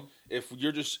goals. So if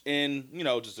you're just in,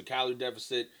 just a calorie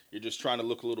deficit, you're just trying to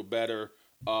look a little better,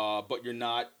 but you're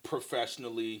not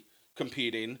professionally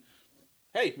competing.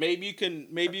 Hey, maybe you can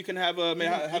have a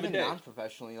have a day.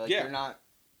 Non-professionally,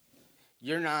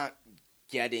 you're not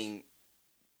getting.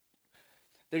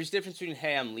 There's a difference between,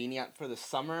 hey, I'm lenient for the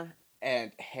summer,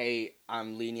 and hey,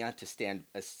 I'm lenient to stand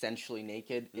essentially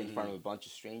naked in front of a bunch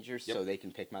of strangers so they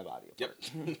can pick my body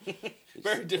apart. Yep.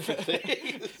 Very different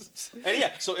things. And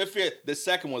yeah, so if the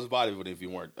second one's bodybuilding, if you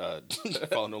weren't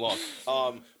following along.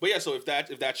 But yeah, so if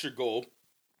that's your goal,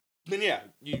 then yeah,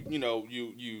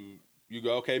 you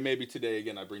go, okay, maybe today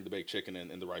again I bring the baked chicken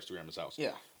and the rice to grandma's house.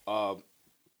 Yeah.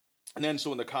 And then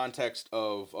so in the context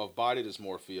of body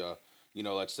dysmorphia,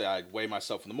 let's say I weigh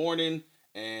myself in the morning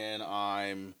and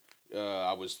I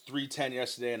was 310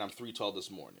 yesterday and I'm 312 this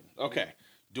morning. Okay.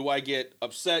 Do I get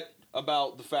upset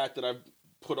about the fact that I've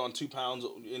put on 2 pounds,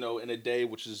 in a day,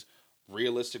 which is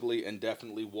realistically and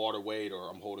definitely water weight, or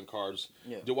I'm holding carbs?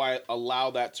 Yeah. Do I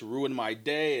allow that to ruin my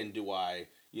day, and do I,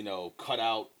 cut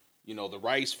out, the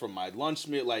rice from my lunch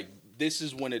meal? Like, this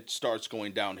is when it starts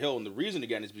going downhill. And the reason,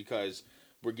 again, is because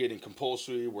we're getting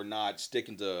compulsory. We're not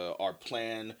sticking to our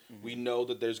plan. We know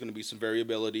that there's going to be some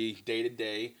variability day to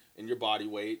day in your body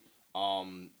weight.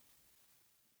 And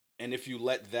if you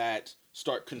let that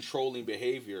start controlling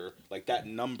behavior, like that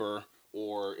number,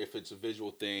 or if it's a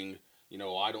visual thing,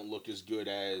 I don't look as good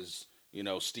as,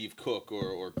 Steve Cook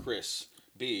or Chris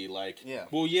B. Like,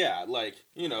 well, yeah, like,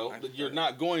 you're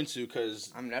not going to,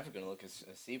 because I'm never going to look as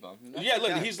a C-bum. Yeah,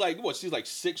 look, he's like, he's like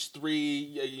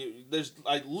 6'3". There's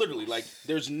literally, like,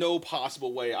 there's no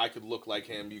possible way I could look like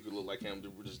him. You could look like him.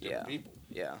 We're just different people.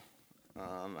 Yeah.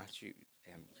 Actually,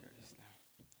 I'm curious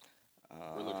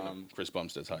now. We're looking at Chris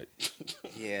Bumstead's height.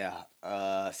 Yeah.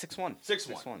 6'1".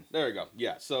 6'1". There we go.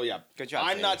 Yeah. So yeah. Good job.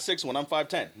 I'm not 6'1". I'm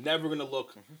 5'10". Never gonna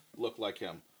look like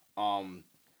him.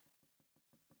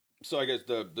 So I guess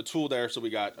the tool there. So we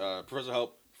got professional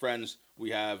help, friends.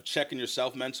 We have checking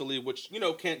yourself mentally, which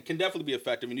can definitely be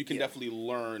effective, and you can definitely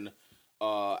learn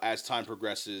as time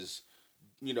progresses.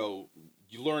 You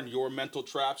learn your mental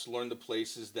traps, learn the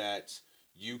places that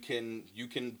you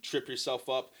can trip yourself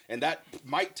up, and that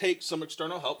might take some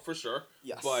external help for sure.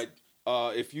 Yes. But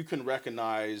if you can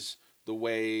recognize the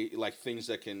way, like, things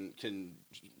that can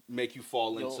make you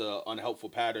fall into unhelpful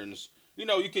patterns,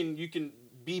 you can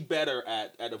be better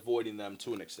at avoiding them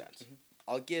to an extent.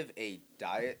 I'll give a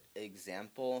diet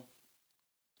example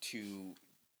to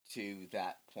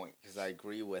that point, because I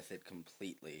agree with it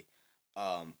completely.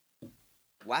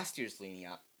 Last year's leaning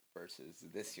out versus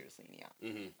this year's leaning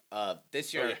out.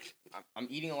 This year, I'm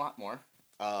eating a lot more.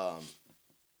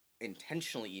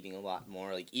 Intentionally eating a lot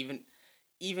more. Like,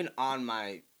 even on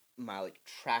my like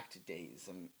tracked days,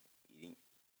 I'm eating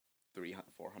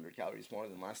 300-400 calories more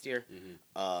than last year.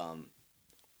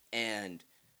 And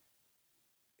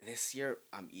this year,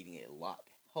 I'm eating a lot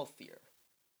healthier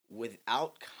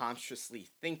without consciously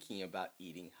thinking about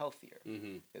eating healthier.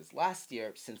 Because last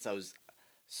year, since I was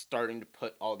starting to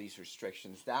put all these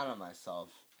restrictions down on myself,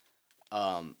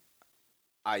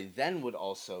 I then would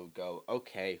also go,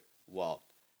 okay, well,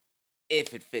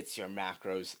 if it fits your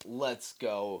macros, let's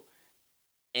go.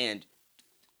 And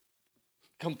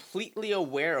completely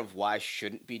aware of why I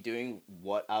shouldn't be doing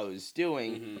what I was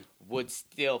doing, would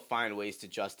still find ways to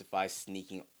justify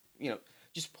sneaking,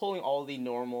 just pulling all the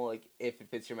normal, like, if it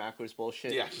fits your macros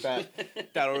bullshit. Yeah.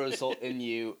 That'll result in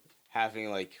you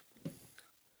having, like,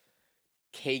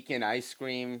 cake and ice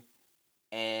cream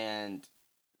and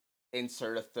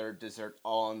insert a third dessert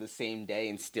all on the same day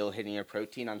and still hitting your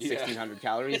protein on 1,600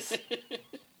 calories.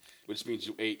 Which means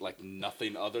you ate, like,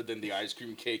 nothing other than the ice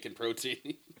cream, cake, and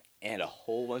protein. And a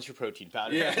whole bunch of protein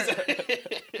powder. Yeah.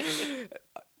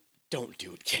 Don't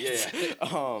do it, kids.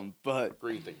 Yeah. But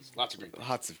green things. Lots of green things.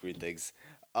 Lots of green things.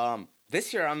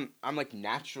 This year I'm like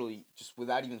naturally, just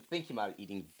without even thinking about it,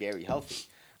 eating very healthy.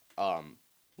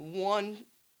 One,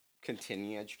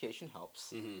 continuing education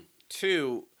helps.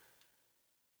 Two,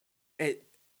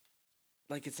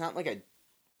 it's not like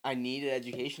I needed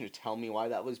education to tell me why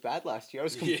that was bad last year. I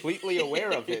was completely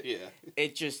aware of it.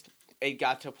 It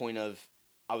got to a point of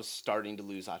I was starting to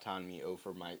lose autonomy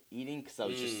over my eating, because I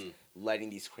was just letting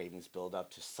these cravings build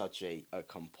up to such a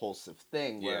compulsive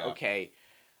thing where, okay,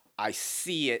 I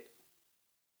see it,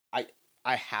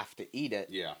 I have to eat it.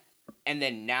 Yeah. And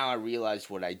then now I realized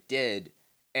what I did,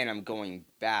 and I'm going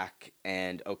back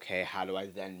and, okay, how do I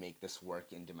then make this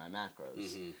work into my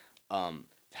macros?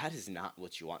 That is not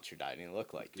what you want your dieting to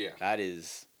look like. Yeah. That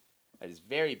is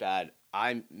very bad.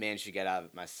 I managed to get out of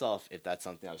it myself. If that's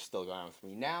something that was still going on with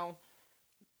me now,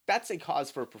 that's a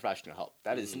cause for professional help.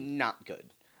 That is not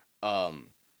good.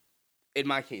 In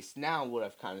my case now, what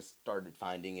I've kind of started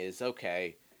finding is,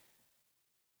 okay,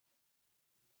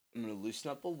 I'm gonna loosen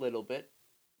up a little bit.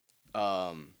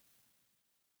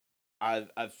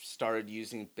 I've started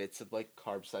using bits of like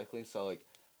carb cycling, so like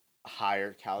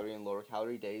higher calorie and lower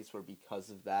calorie days, where because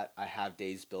of that I have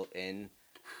days built in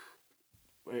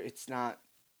where it's not,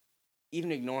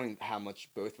 even ignoring how much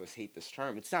both of us hate this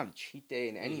term, it's not a cheat day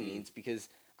in any means, because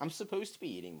I'm supposed to be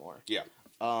eating more. Yeah.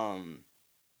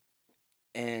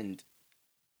 And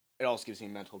it also gives me a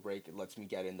mental break. It lets me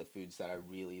get in the foods that I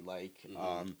really like.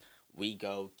 We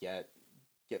go get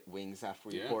wings after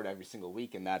we record every single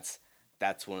week, and that's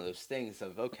one of those things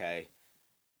of, okay,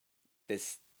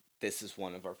 this is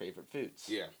one of our favorite foods.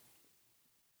 Yeah.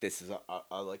 This is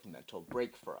a like mental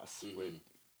break for us.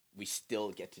 We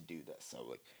still get to do this. So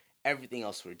like everything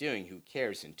else we're doing, who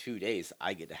cares? In 2 days,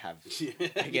 I get to have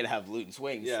Luton's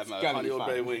wings. Yeah, my Honey Old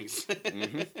Bay wings.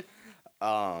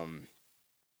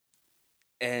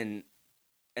 And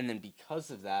then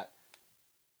because of that,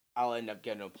 I'll end up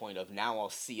getting to a point of, now I'll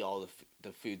see all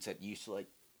the foods that used to like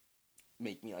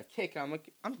make me like kick, and I'm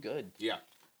like, I'm good. Yeah.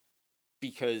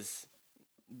 Because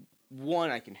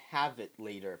one, I can have it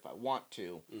later if I want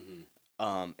to.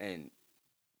 And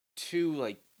two,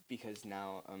 like, because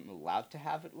now I'm allowed to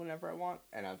have it whenever I want,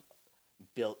 and I've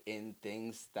built in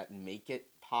things that make it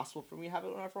possible for me to have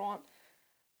it whenever I want,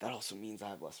 that also means I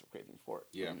have less of a craving for it.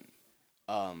 Yeah.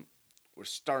 And, we're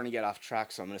starting to get off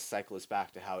track, so I'm going to cycle this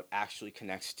back to how it actually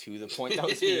connects to the point that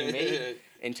was being made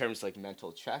in terms of like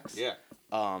mental checks. Yeah.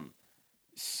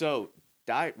 So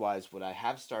diet-wise, what I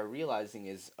have started realizing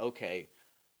is, okay,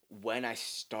 when I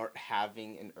start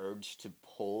having an urge to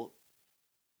pull,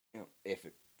 if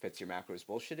it fits your macros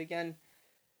bullshit again,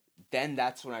 then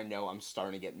that's when I know I'm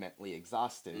starting to get mentally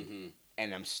exhausted,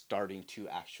 and I'm starting to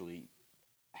actually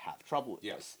have trouble with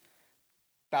this.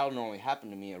 That'll normally happen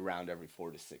to me around every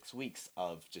 4 to 6 weeks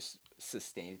of just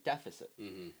sustained deficit.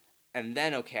 And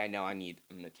then, okay, I know I'm going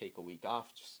to take a week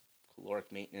off, just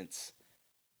caloric maintenance,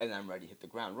 and I'm ready to hit the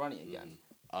ground running again.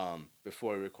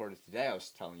 Before we recorded today, I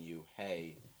was telling you,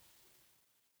 hey,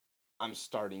 I'm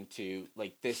starting to,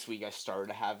 like, this week I started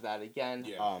to have that again.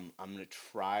 I'm going to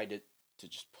try to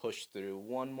just push through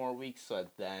one more week, so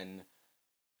that then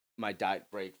my diet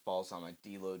break falls on my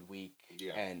deload week,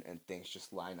 and things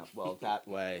just line up well that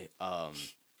way.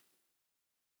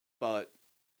 But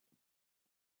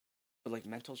like,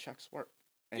 mental checks work.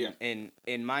 And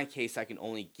in my case, I can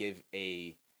only give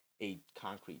a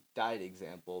concrete diet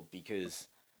example because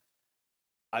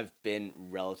I've been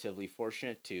relatively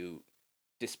fortunate to,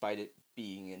 despite it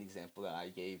being an example that I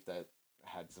gave that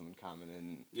had some in common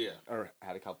and or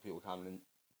had a couple people in common and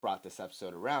brought this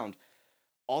episode around,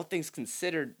 all things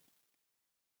considered,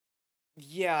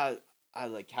 I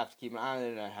like have to keep an eye on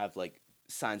it, and I have like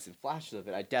signs and flashes of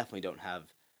it. I definitely don't have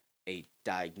a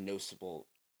diagnosable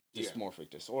dysmorphic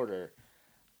disorder.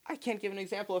 I can't give an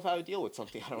example of how to deal with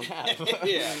something I don't have.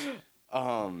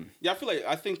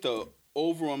 I think the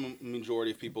overwhelming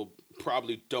majority of people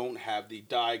probably don't have the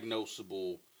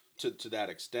diagnosable to that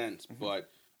extent,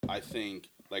 but I think,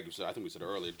 like we said, I think we said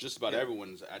earlier, just about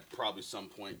everyone's at probably some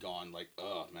point gone like,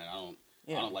 oh man, I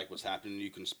don't like what's happening.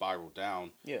 You can spiral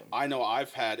down. I know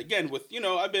I've had, again, with,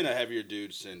 I've been a heavier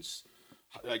dude since,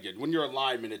 again, when you're a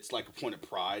lineman, it's like a point of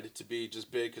pride to be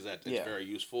just big because it's very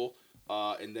useful.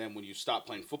 And then when you stop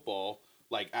playing football,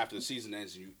 like after the season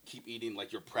ends and you keep eating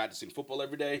like you're practicing football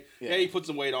every day, you put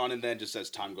some weight on, and then just as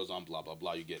time goes on, blah, blah,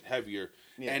 blah, you get heavier.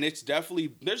 And there's definitely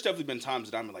been times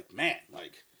that I'm like, man,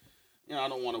 like, I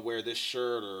don't want to wear this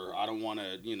shirt, or I don't want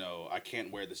to, I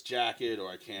can't wear this jacket, or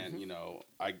I can't,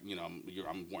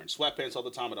 I'm wearing sweatpants all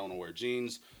the time. I don't want to wear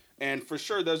jeans. And for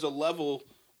sure, there's a level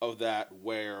of that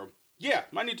where,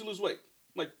 I need to lose weight.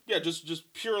 Like,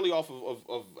 just purely off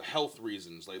of health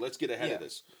reasons. Like, let's get ahead of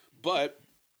this. But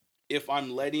if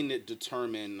I'm letting it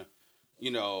determine,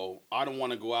 I don't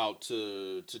want to go out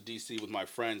to DC with my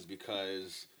friends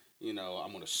because, I'm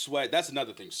going to sweat. That's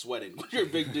another thing, sweating. When you're a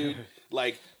big dude,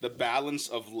 like the balance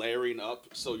of layering up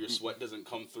so your sweat doesn't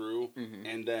come through,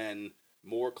 and then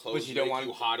more clothes make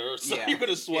you hotter, so you're going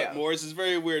to sweat more. This is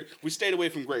very weird. We stayed away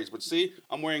from grays, but see,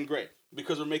 I'm wearing gray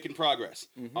because we're making progress.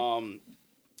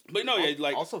 But no,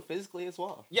 like also physically as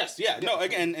well. Yes, no,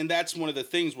 again, and that's one of the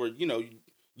things where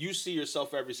you see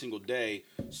yourself every single day,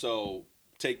 so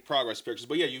take progress pictures.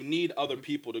 But you need other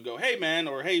people to go, hey man,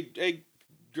 or hey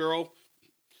girl,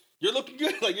 you're looking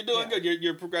good, like you're doing good,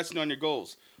 you're progressing on your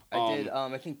goals. I did.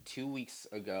 I think 2 weeks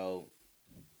ago,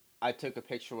 I took a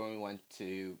picture when we went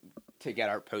to get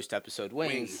our post episode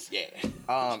wings. Yeah. And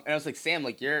I was like, Sam,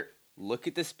 like you're look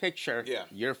at this picture. Yeah.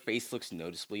 Your face looks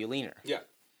noticeably leaner. Yeah.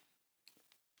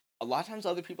 A lot of times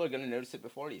other people are going to notice it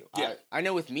before you. Yeah. I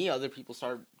know with me, other people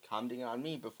started commenting on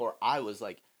me before I was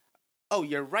like, oh,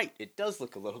 you're right. It does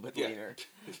look a little bit leaner.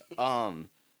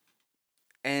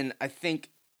 And I think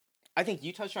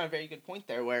you touched on a very good point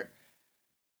there where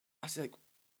I was like,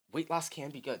 weight loss can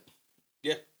be good.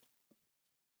 Yeah.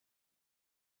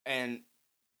 And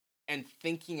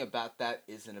thinking about that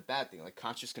isn't a bad thing. Like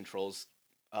conscious controls,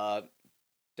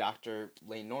 Dr.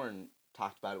 Lane Norton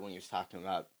talked about it when he was talking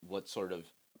about what sort of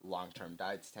long-term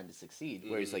diets tend to succeed.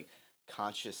 Where he's like,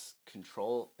 conscious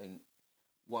control in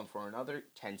one form or another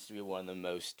tends to be one of the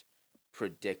most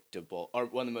predictable or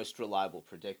one of the most reliable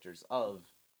predictors of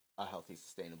a healthy,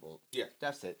 sustainable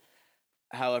deficit.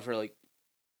 However, like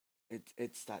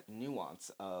it's that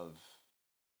nuance of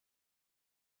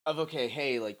okay,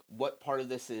 hey, like what part of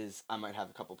this is I might have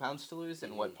a couple pounds to lose,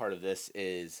 and what part of this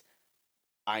is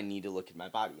I need to look at my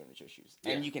body image issues,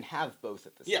 and you can have both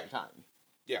at the same time.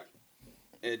 Yeah.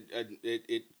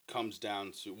 It comes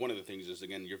down to one of the things is,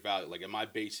 again, your value. Like, am I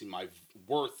basing my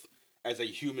worth as a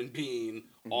human being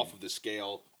off of the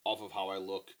scale, off of how I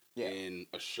look in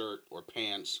a shirt or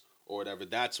pants or whatever?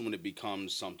 That's when it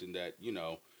becomes something that, you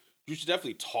know, you should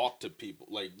definitely talk to people.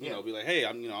 Like, you know, be like, hey,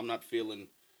 I'm not feeling,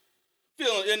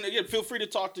 and again, feel free to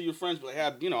talk to your friends. But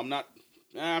like,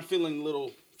 I'm feeling a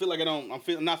little,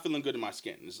 I'm not feeling good in my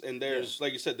skin. And there's,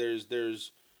 like you said,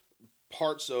 there's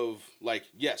parts of, like,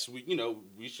 yes,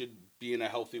 we should be in a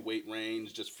healthy weight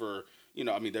range just for,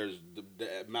 there's the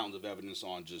mountains of evidence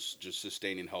on just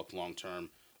sustaining health long term.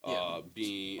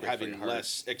 Having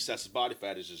less excessive body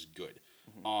fat is just good.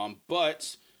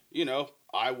 But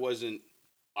I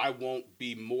won't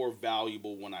be more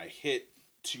valuable when I hit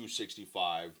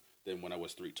 265 than when I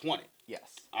was 320.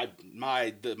 Yes.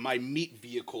 My meat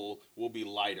vehicle will be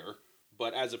lighter,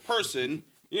 but as a person,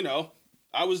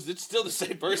 it's still the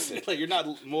same person. Like, you're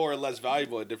not more or less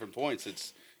valuable at different points.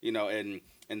 It's, and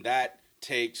that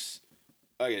takes,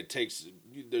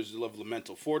 there's a level of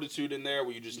mental fortitude in there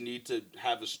where you just need to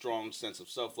have a strong sense of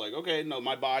self. Like, okay, no,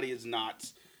 my body is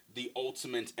not the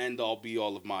ultimate end all be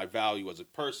all of my value as a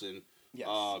person. Yes.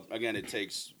 Again, it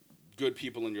takes good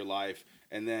people in your life.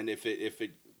 And then if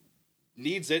it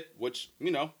needs it, which,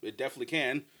 it definitely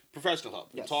can, professional help.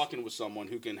 Yes. Talking with someone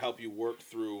who can help you work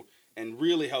through and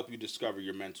really help you discover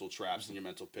your mental traps and your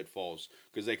mental pitfalls,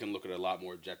 because they can look at it a lot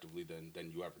more objectively than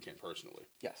you ever can personally.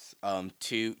 Yes.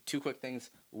 Two quick things.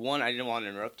 One, I didn't want to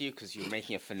interrupt you because you were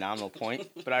making a phenomenal point,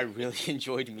 but I really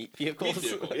enjoyed meat vehicles. Meat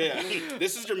vehicle, yeah.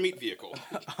 This is your meat vehicle.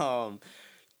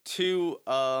 Two,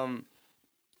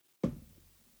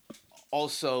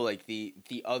 also, like, the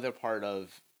other part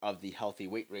of the healthy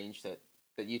weight range that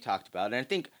you talked about, and I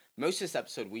think most of this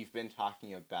episode we've been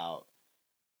talking about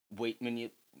weight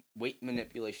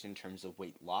manipulation in terms of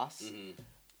weight loss,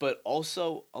 but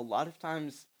also a lot of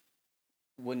times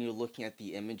when you're looking at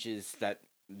the images that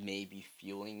may be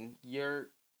fueling your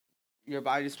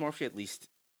body dysmorphia, at least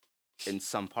in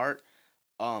some part,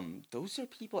 those are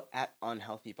people at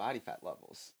unhealthy body fat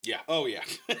levels. Yeah. Oh yeah.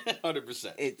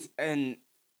 100%. It's and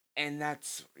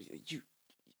that's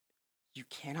you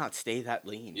cannot stay that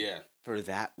lean for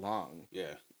that long.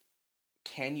 Yeah.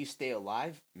 Can you stay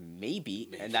alive? Maybe.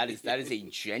 And that is a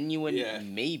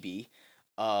genuine maybe.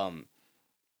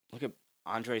 Look at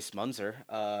Andres Munzer,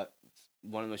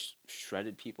 one of the most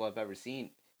shredded people I've ever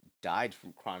seen, died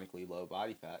from chronically low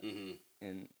body fat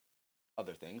and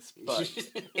other things, but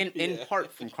in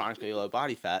part from chronically low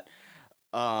body fat.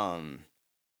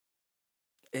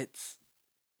 It's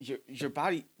your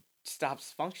body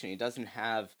stops functioning. It doesn't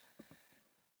have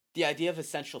the idea of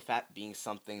essential fat being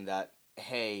something that,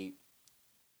 hey,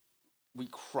 we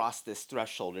cross this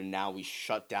threshold and now we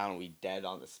shut down and we dead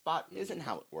on the spot, isn't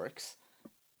how it works.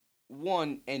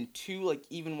 One, and two, like,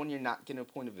 even when you're not getting to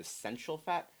a point of essential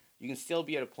fat, you can still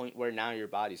be at a point where now your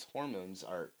body's hormones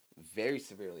are very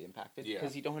severely impacted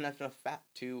because you don't have enough fat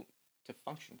to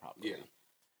function properly.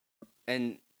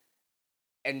 Yeah.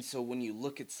 And so when you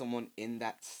look at someone in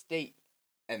that state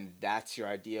and that's your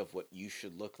idea of what you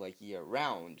should look like year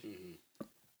round,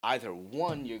 either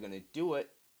one, you're going to do it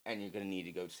and you're going to need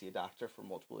to go see a doctor for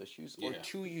multiple issues, or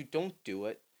two, you don't do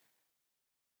it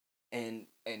and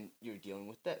you're dealing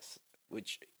with this,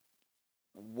 which,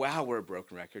 wow, we're a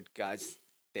broken record. Guys,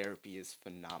 therapy is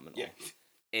phenomenal. Yeah.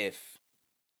 If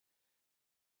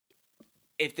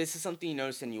this is something you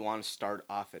notice and you want to start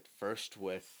off at first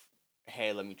with,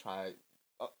 hey, let me try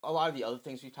a lot of the other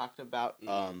things we talked about, you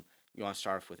want to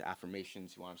start off with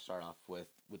affirmations, you want to start off with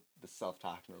the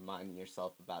self-talk and reminding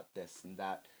yourself about this and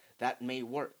that may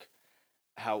work.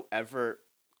 However,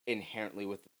 inherently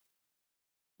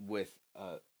with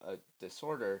a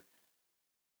disorder,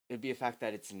 it'd be a fact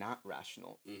that it's not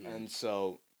rational. Mm-hmm. And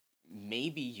so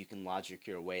maybe you can logic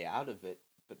your way out of it,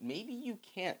 but maybe you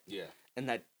can't. Yeah. And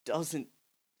that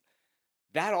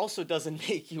also doesn't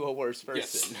make you a worse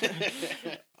person.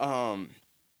 Yes.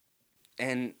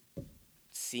 And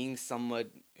seeing someone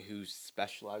who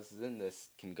specializes in this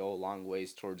can go a long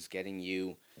ways towards getting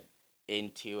you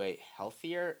into a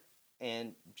healthier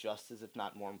and just as, if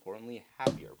not more importantly,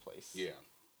 happier place. Yeah.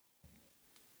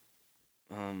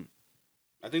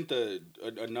 I think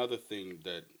another thing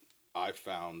that I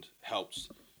found helps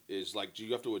is like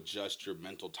you have to adjust your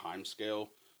mental time scale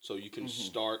so you can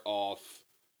start off,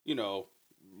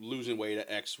 losing weight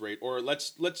at X rate, or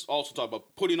let's also talk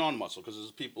about putting on muscle, because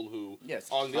there's people who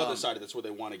on the other side of that's where they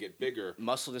want to get bigger.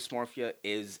 Muscle dysmorphia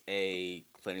is a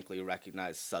clinically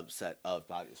recognized subset of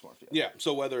body dysmorphia. Yeah,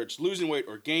 so whether it's losing weight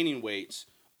or gaining weight,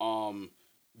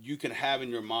 you can have in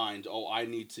your mind, I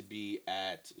need to be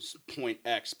at point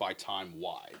X by time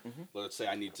Y. Let's say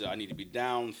I need to be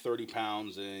down 30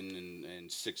 pounds in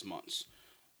 6 months.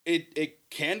 It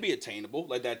can be attainable,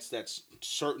 like that's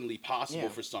certainly possible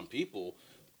for some people.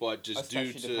 But just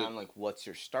especially due to depending on like what's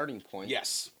your starting point.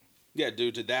 Yes, yeah,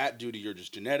 due to that, due to your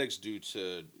just genetics, due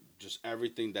to just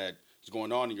everything that is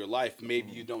going on in your life,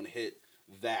 maybe you don't hit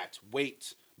that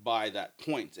weight by that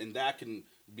point, and that could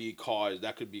be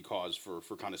cause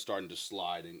for kind of starting to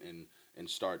slide and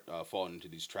start falling into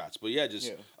these traps. But yeah,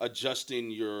 just adjusting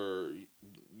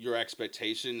your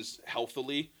expectations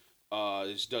healthily.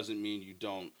 This doesn't mean you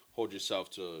don't hold yourself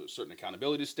to certain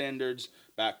accountability standards.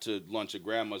 Back to lunch at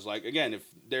grandma's, like, again, if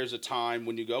there's a time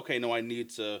when you go, okay, no, I need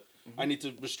to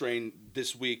restrain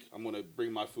this week, I'm going to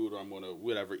bring my food, or I'm going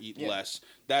to eat less.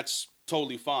 That's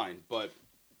totally fine. But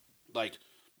like,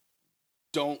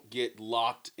 don't get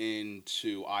locked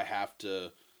into, I have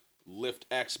to lift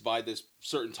X by this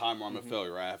certain time or I'm a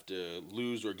failure. I have to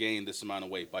lose or gain this amount of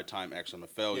weight by time X, I'm a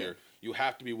failure. You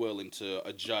have to be willing to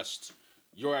adjust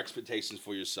your expectations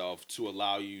for yourself to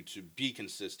allow you to be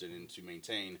consistent and to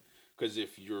maintain. Because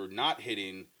if you're not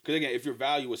hitting, because again, if your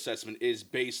value assessment is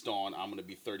based on, I'm going to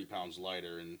be 30 pounds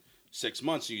lighter in 6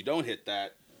 months, so you don't hit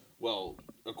that, well,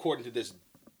 according to this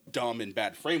dumb and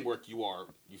bad framework, you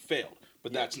failed.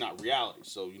 But that's not reality.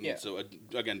 So you need to,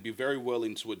 again, be very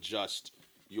willing to adjust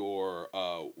your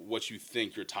what you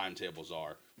think your timetables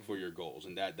are for your goals.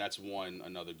 And that's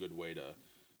another good way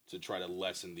to try to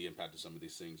lessen the impact of some of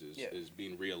these things is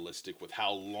being realistic with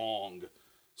how long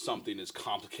something as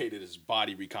complicated as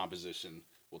body recomposition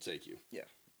will take you. Yeah.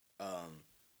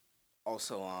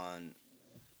 Also on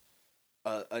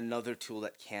another tool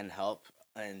that can help,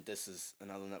 and this is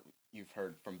another one that you've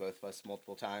heard from both of us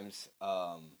multiple times,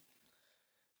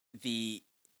 the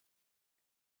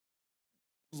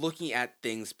looking at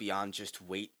things beyond just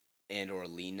weight and or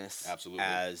leanness. Absolutely.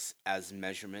 as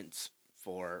measurements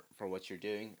for what you're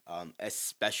doing,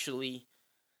 especially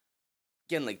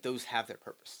again, like, those have their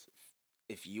purpose.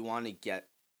 If you want to get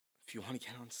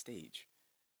on stage,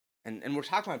 and we're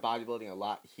talking about bodybuilding a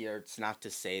lot here, it's not to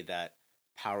say that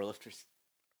powerlifters,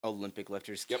 Olympic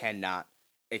lifters cannot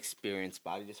experience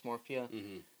body dysmorphia.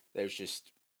 There's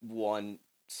just one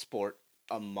sport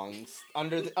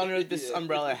under this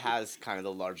umbrella has kind of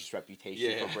the largest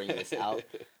reputation for bringing this out.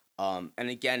 And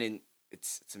again,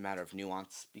 it's a matter of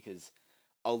nuance, because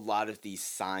a lot of these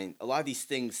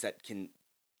things that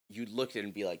you'd look at it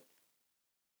and be like,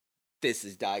 this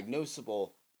is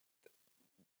diagnosable.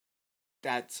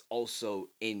 That's also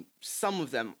some of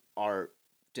them are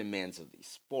demands of the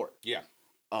sport. Yeah.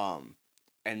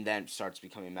 And then starts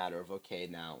becoming a matter of, okay,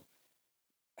 now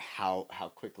how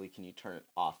quickly can you turn it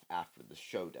off after the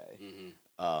show day?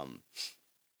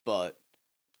 But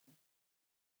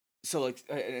so like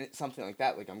something like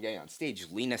that, like I'm getting on stage,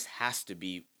 leanness has to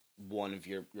be one of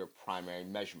your primary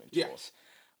measurement tools.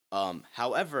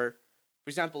 However, for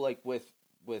example, like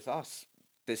with us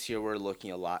this year, we're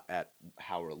looking a lot at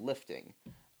how we're lifting.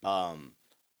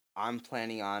 I'm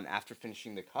planning on, after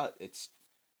finishing the cut,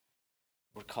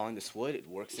 we're calling this wood. It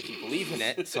works if you believe in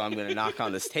it. So I'm going to knock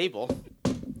on this table.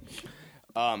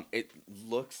 It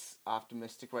looks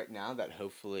optimistic right now that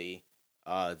hopefully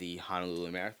the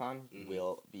Honolulu Marathon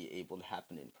will be able to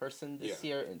happen in person this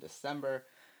year in December.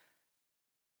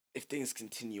 If things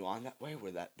continue on that way,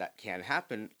 where that can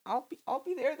happen, I'll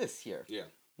be there this year. Yeah.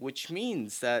 Which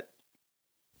means that,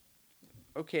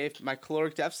 okay, if my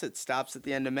caloric deficit stops at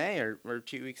the end of May or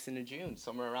 2 weeks into June,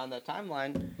 somewhere around that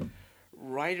timeline,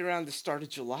 right around the start of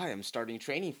July, I'm starting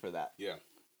training for that. Yeah.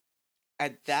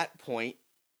 At that point,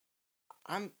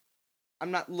 I'm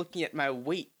not looking at my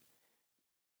weight,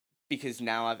 because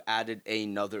now I've added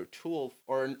another tool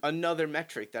or another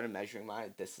metric that I'm measuring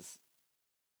this is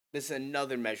this is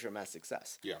another measure of my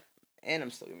success. Yeah. And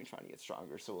I'm still gonna be trying to get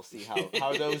stronger, so we'll see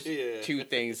how those two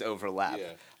things overlap.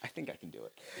 Yeah. I think I can do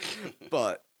it.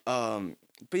 But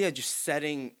yeah, just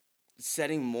setting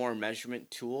more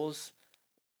measurement tools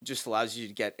just allows you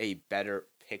to get a better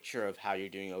picture of how you're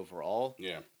doing overall.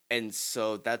 Yeah. And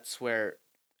so that's where,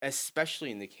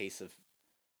 especially in the case of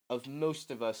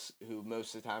most of us who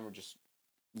most of the time are just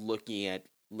looking at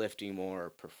lifting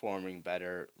more, performing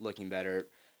better, looking better,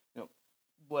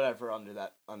 whatever under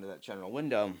that general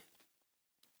window.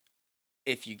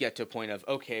 If you get to a point of,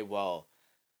 okay, well,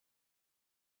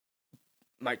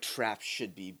 my traps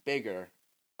should be bigger.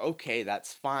 Okay,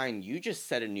 that's fine. You just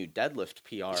set a new deadlift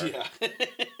PR. Yeah.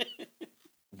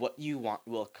 What you want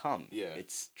will come. Yeah.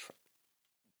 It's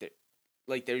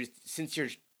since you're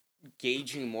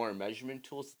gauging more measurement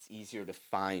tools, it's easier to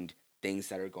find things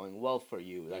that are going well for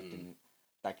you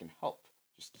that can help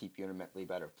just keep you in a mentally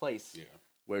better place. Yeah.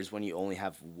 Whereas when you only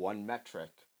have one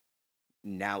metric,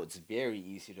 now it's very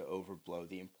easy to overblow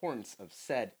the importance of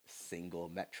said single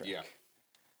metric. Yeah.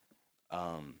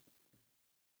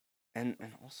 And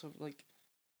also, like,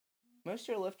 most of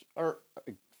your lift, or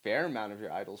a fair amount of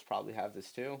your idols probably have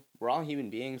this too. We're all human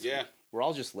beings. Yeah. We're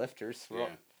all just lifters. Yeah.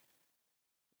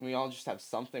 We all just have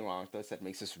something wrong with us that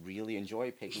makes us really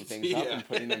enjoy picking things up and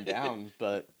putting them down.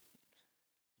 But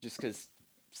just because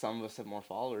some of us have more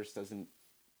followers doesn't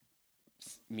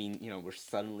mean we're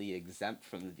suddenly exempt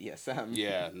from the DSM.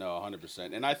 Yeah, no,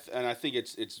 100%. And I think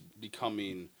it's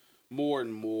becoming more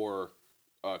and more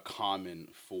common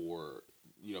for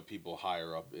people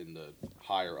higher up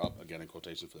again in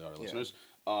quotation for the other listeners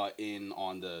on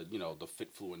the the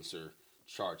Fitfluencer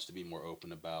charts to be more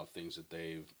open about things that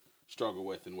they've struggled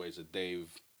with in ways that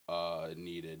they've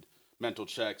needed mental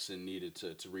checks and needed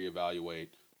to reevaluate.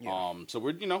 Yeah. So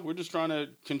we're just trying to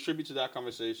contribute to that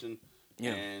conversation.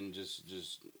 Yeah. And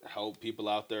just help people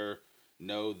out there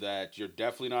know that you're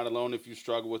definitely not alone if you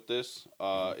struggle with this.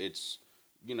 It's,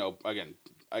 again,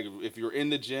 if you're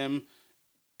in the gym,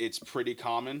 it's pretty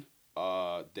common.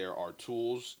 There are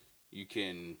tools you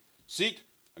can seek.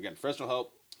 Again, professional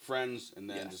help, friends, and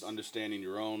then just understanding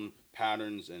your own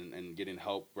patterns and getting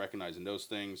help, recognizing those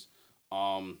things.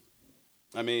 I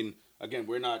mean, again,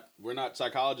 we're not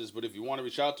psychologists, but if you want to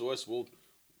reach out to us,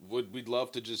 we'd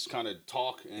love to just kind of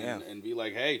talk and be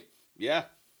like, hey,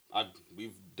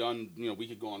 we've done, we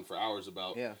could go on for hours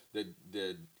about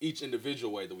the each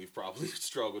individual way that we've probably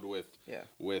struggled with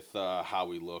how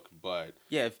we look. But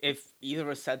yeah, if either of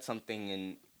us said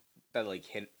something that like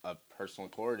hit a personal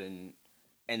chord and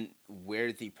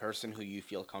we're the person who you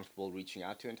feel comfortable reaching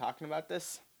out to and talking about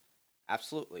this,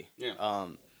 absolutely. Yeah.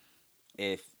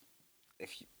 If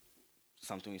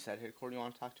something we said hit a chord, you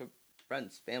want to talk to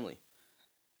friends, family,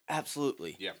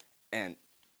 absolutely. Yeah. And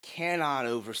cannot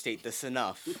overstate this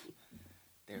enough.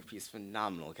 Therapy is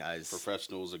phenomenal, guys.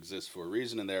 Professionals exist for a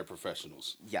reason, and they're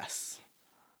professionals. Yes.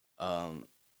 And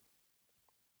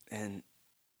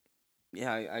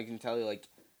yeah, I can tell you, like,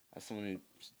 as someone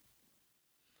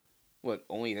who,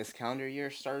 only this calendar year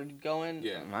started going?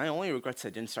 Yeah. My only regret's I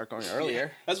didn't start going earlier. Yeah,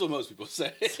 that's what most people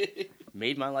say.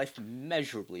 Made my life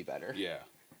measurably better. Yeah.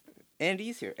 And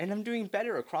easier. And I'm doing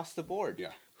better across the board.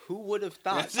 Yeah. Who would have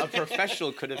thought a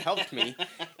professional could have helped me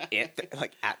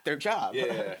at their job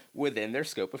within their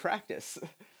scope of practice?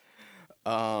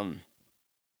 But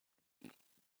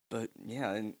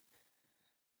yeah, and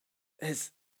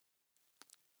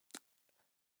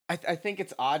I think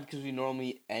it's odd because we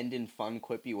normally end in fun,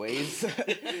 quippy ways,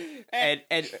 and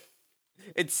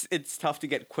it's tough to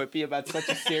get quippy about such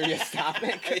a serious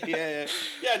topic. Yeah.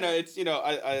 No, it's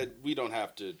we don't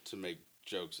have to make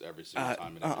jokes every single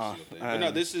time and every single thing. But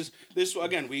no, this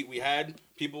again. We had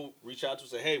people reach out to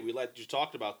us and say, "Hey, we let you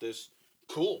talk about this.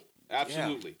 Cool,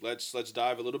 absolutely. Yeah. Let's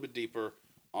dive a little bit deeper.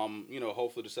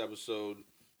 Hopefully this episode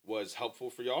was helpful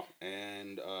for y'all,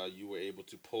 and you were able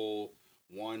to pull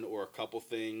one or a couple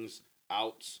things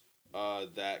out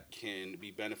that can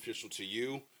be beneficial to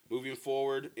you moving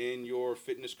forward in your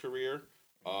fitness career.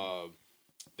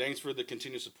 Thanks for the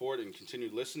continued support and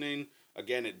continued listening.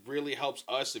 Again, it really helps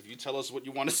us if you tell us what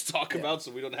you want us to talk about,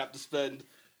 so we don't have to spend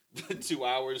 2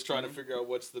 hours trying to figure out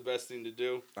what's the best thing to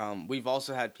do. We've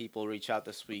also had people reach out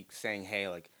this week saying, hey,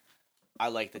 like, I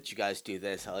like that you guys do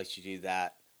this. I like you do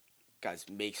that. Guys,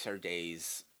 makes our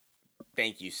days.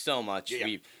 Thank you so much.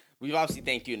 Yeah. We've obviously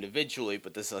thanked you individually,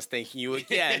 but this is us thanking you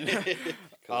again.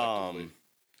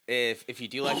 If you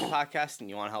do like the podcast and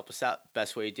you want to help us out,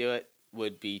 best way to do it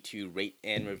would be to rate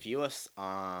and review us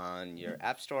on your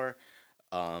app store.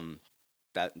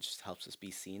 That just helps us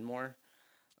be seen more.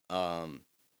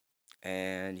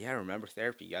 And yeah, remember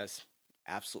therapy, guys.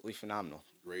 Absolutely phenomenal.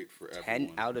 Great for 10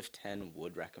 everyone. out of 10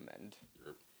 would recommend.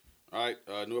 All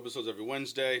right, new episodes every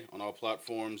Wednesday on all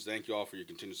platforms. Thank you all for your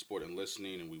continued support and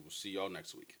listening, and we will see y'all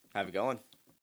next week. Have a good one.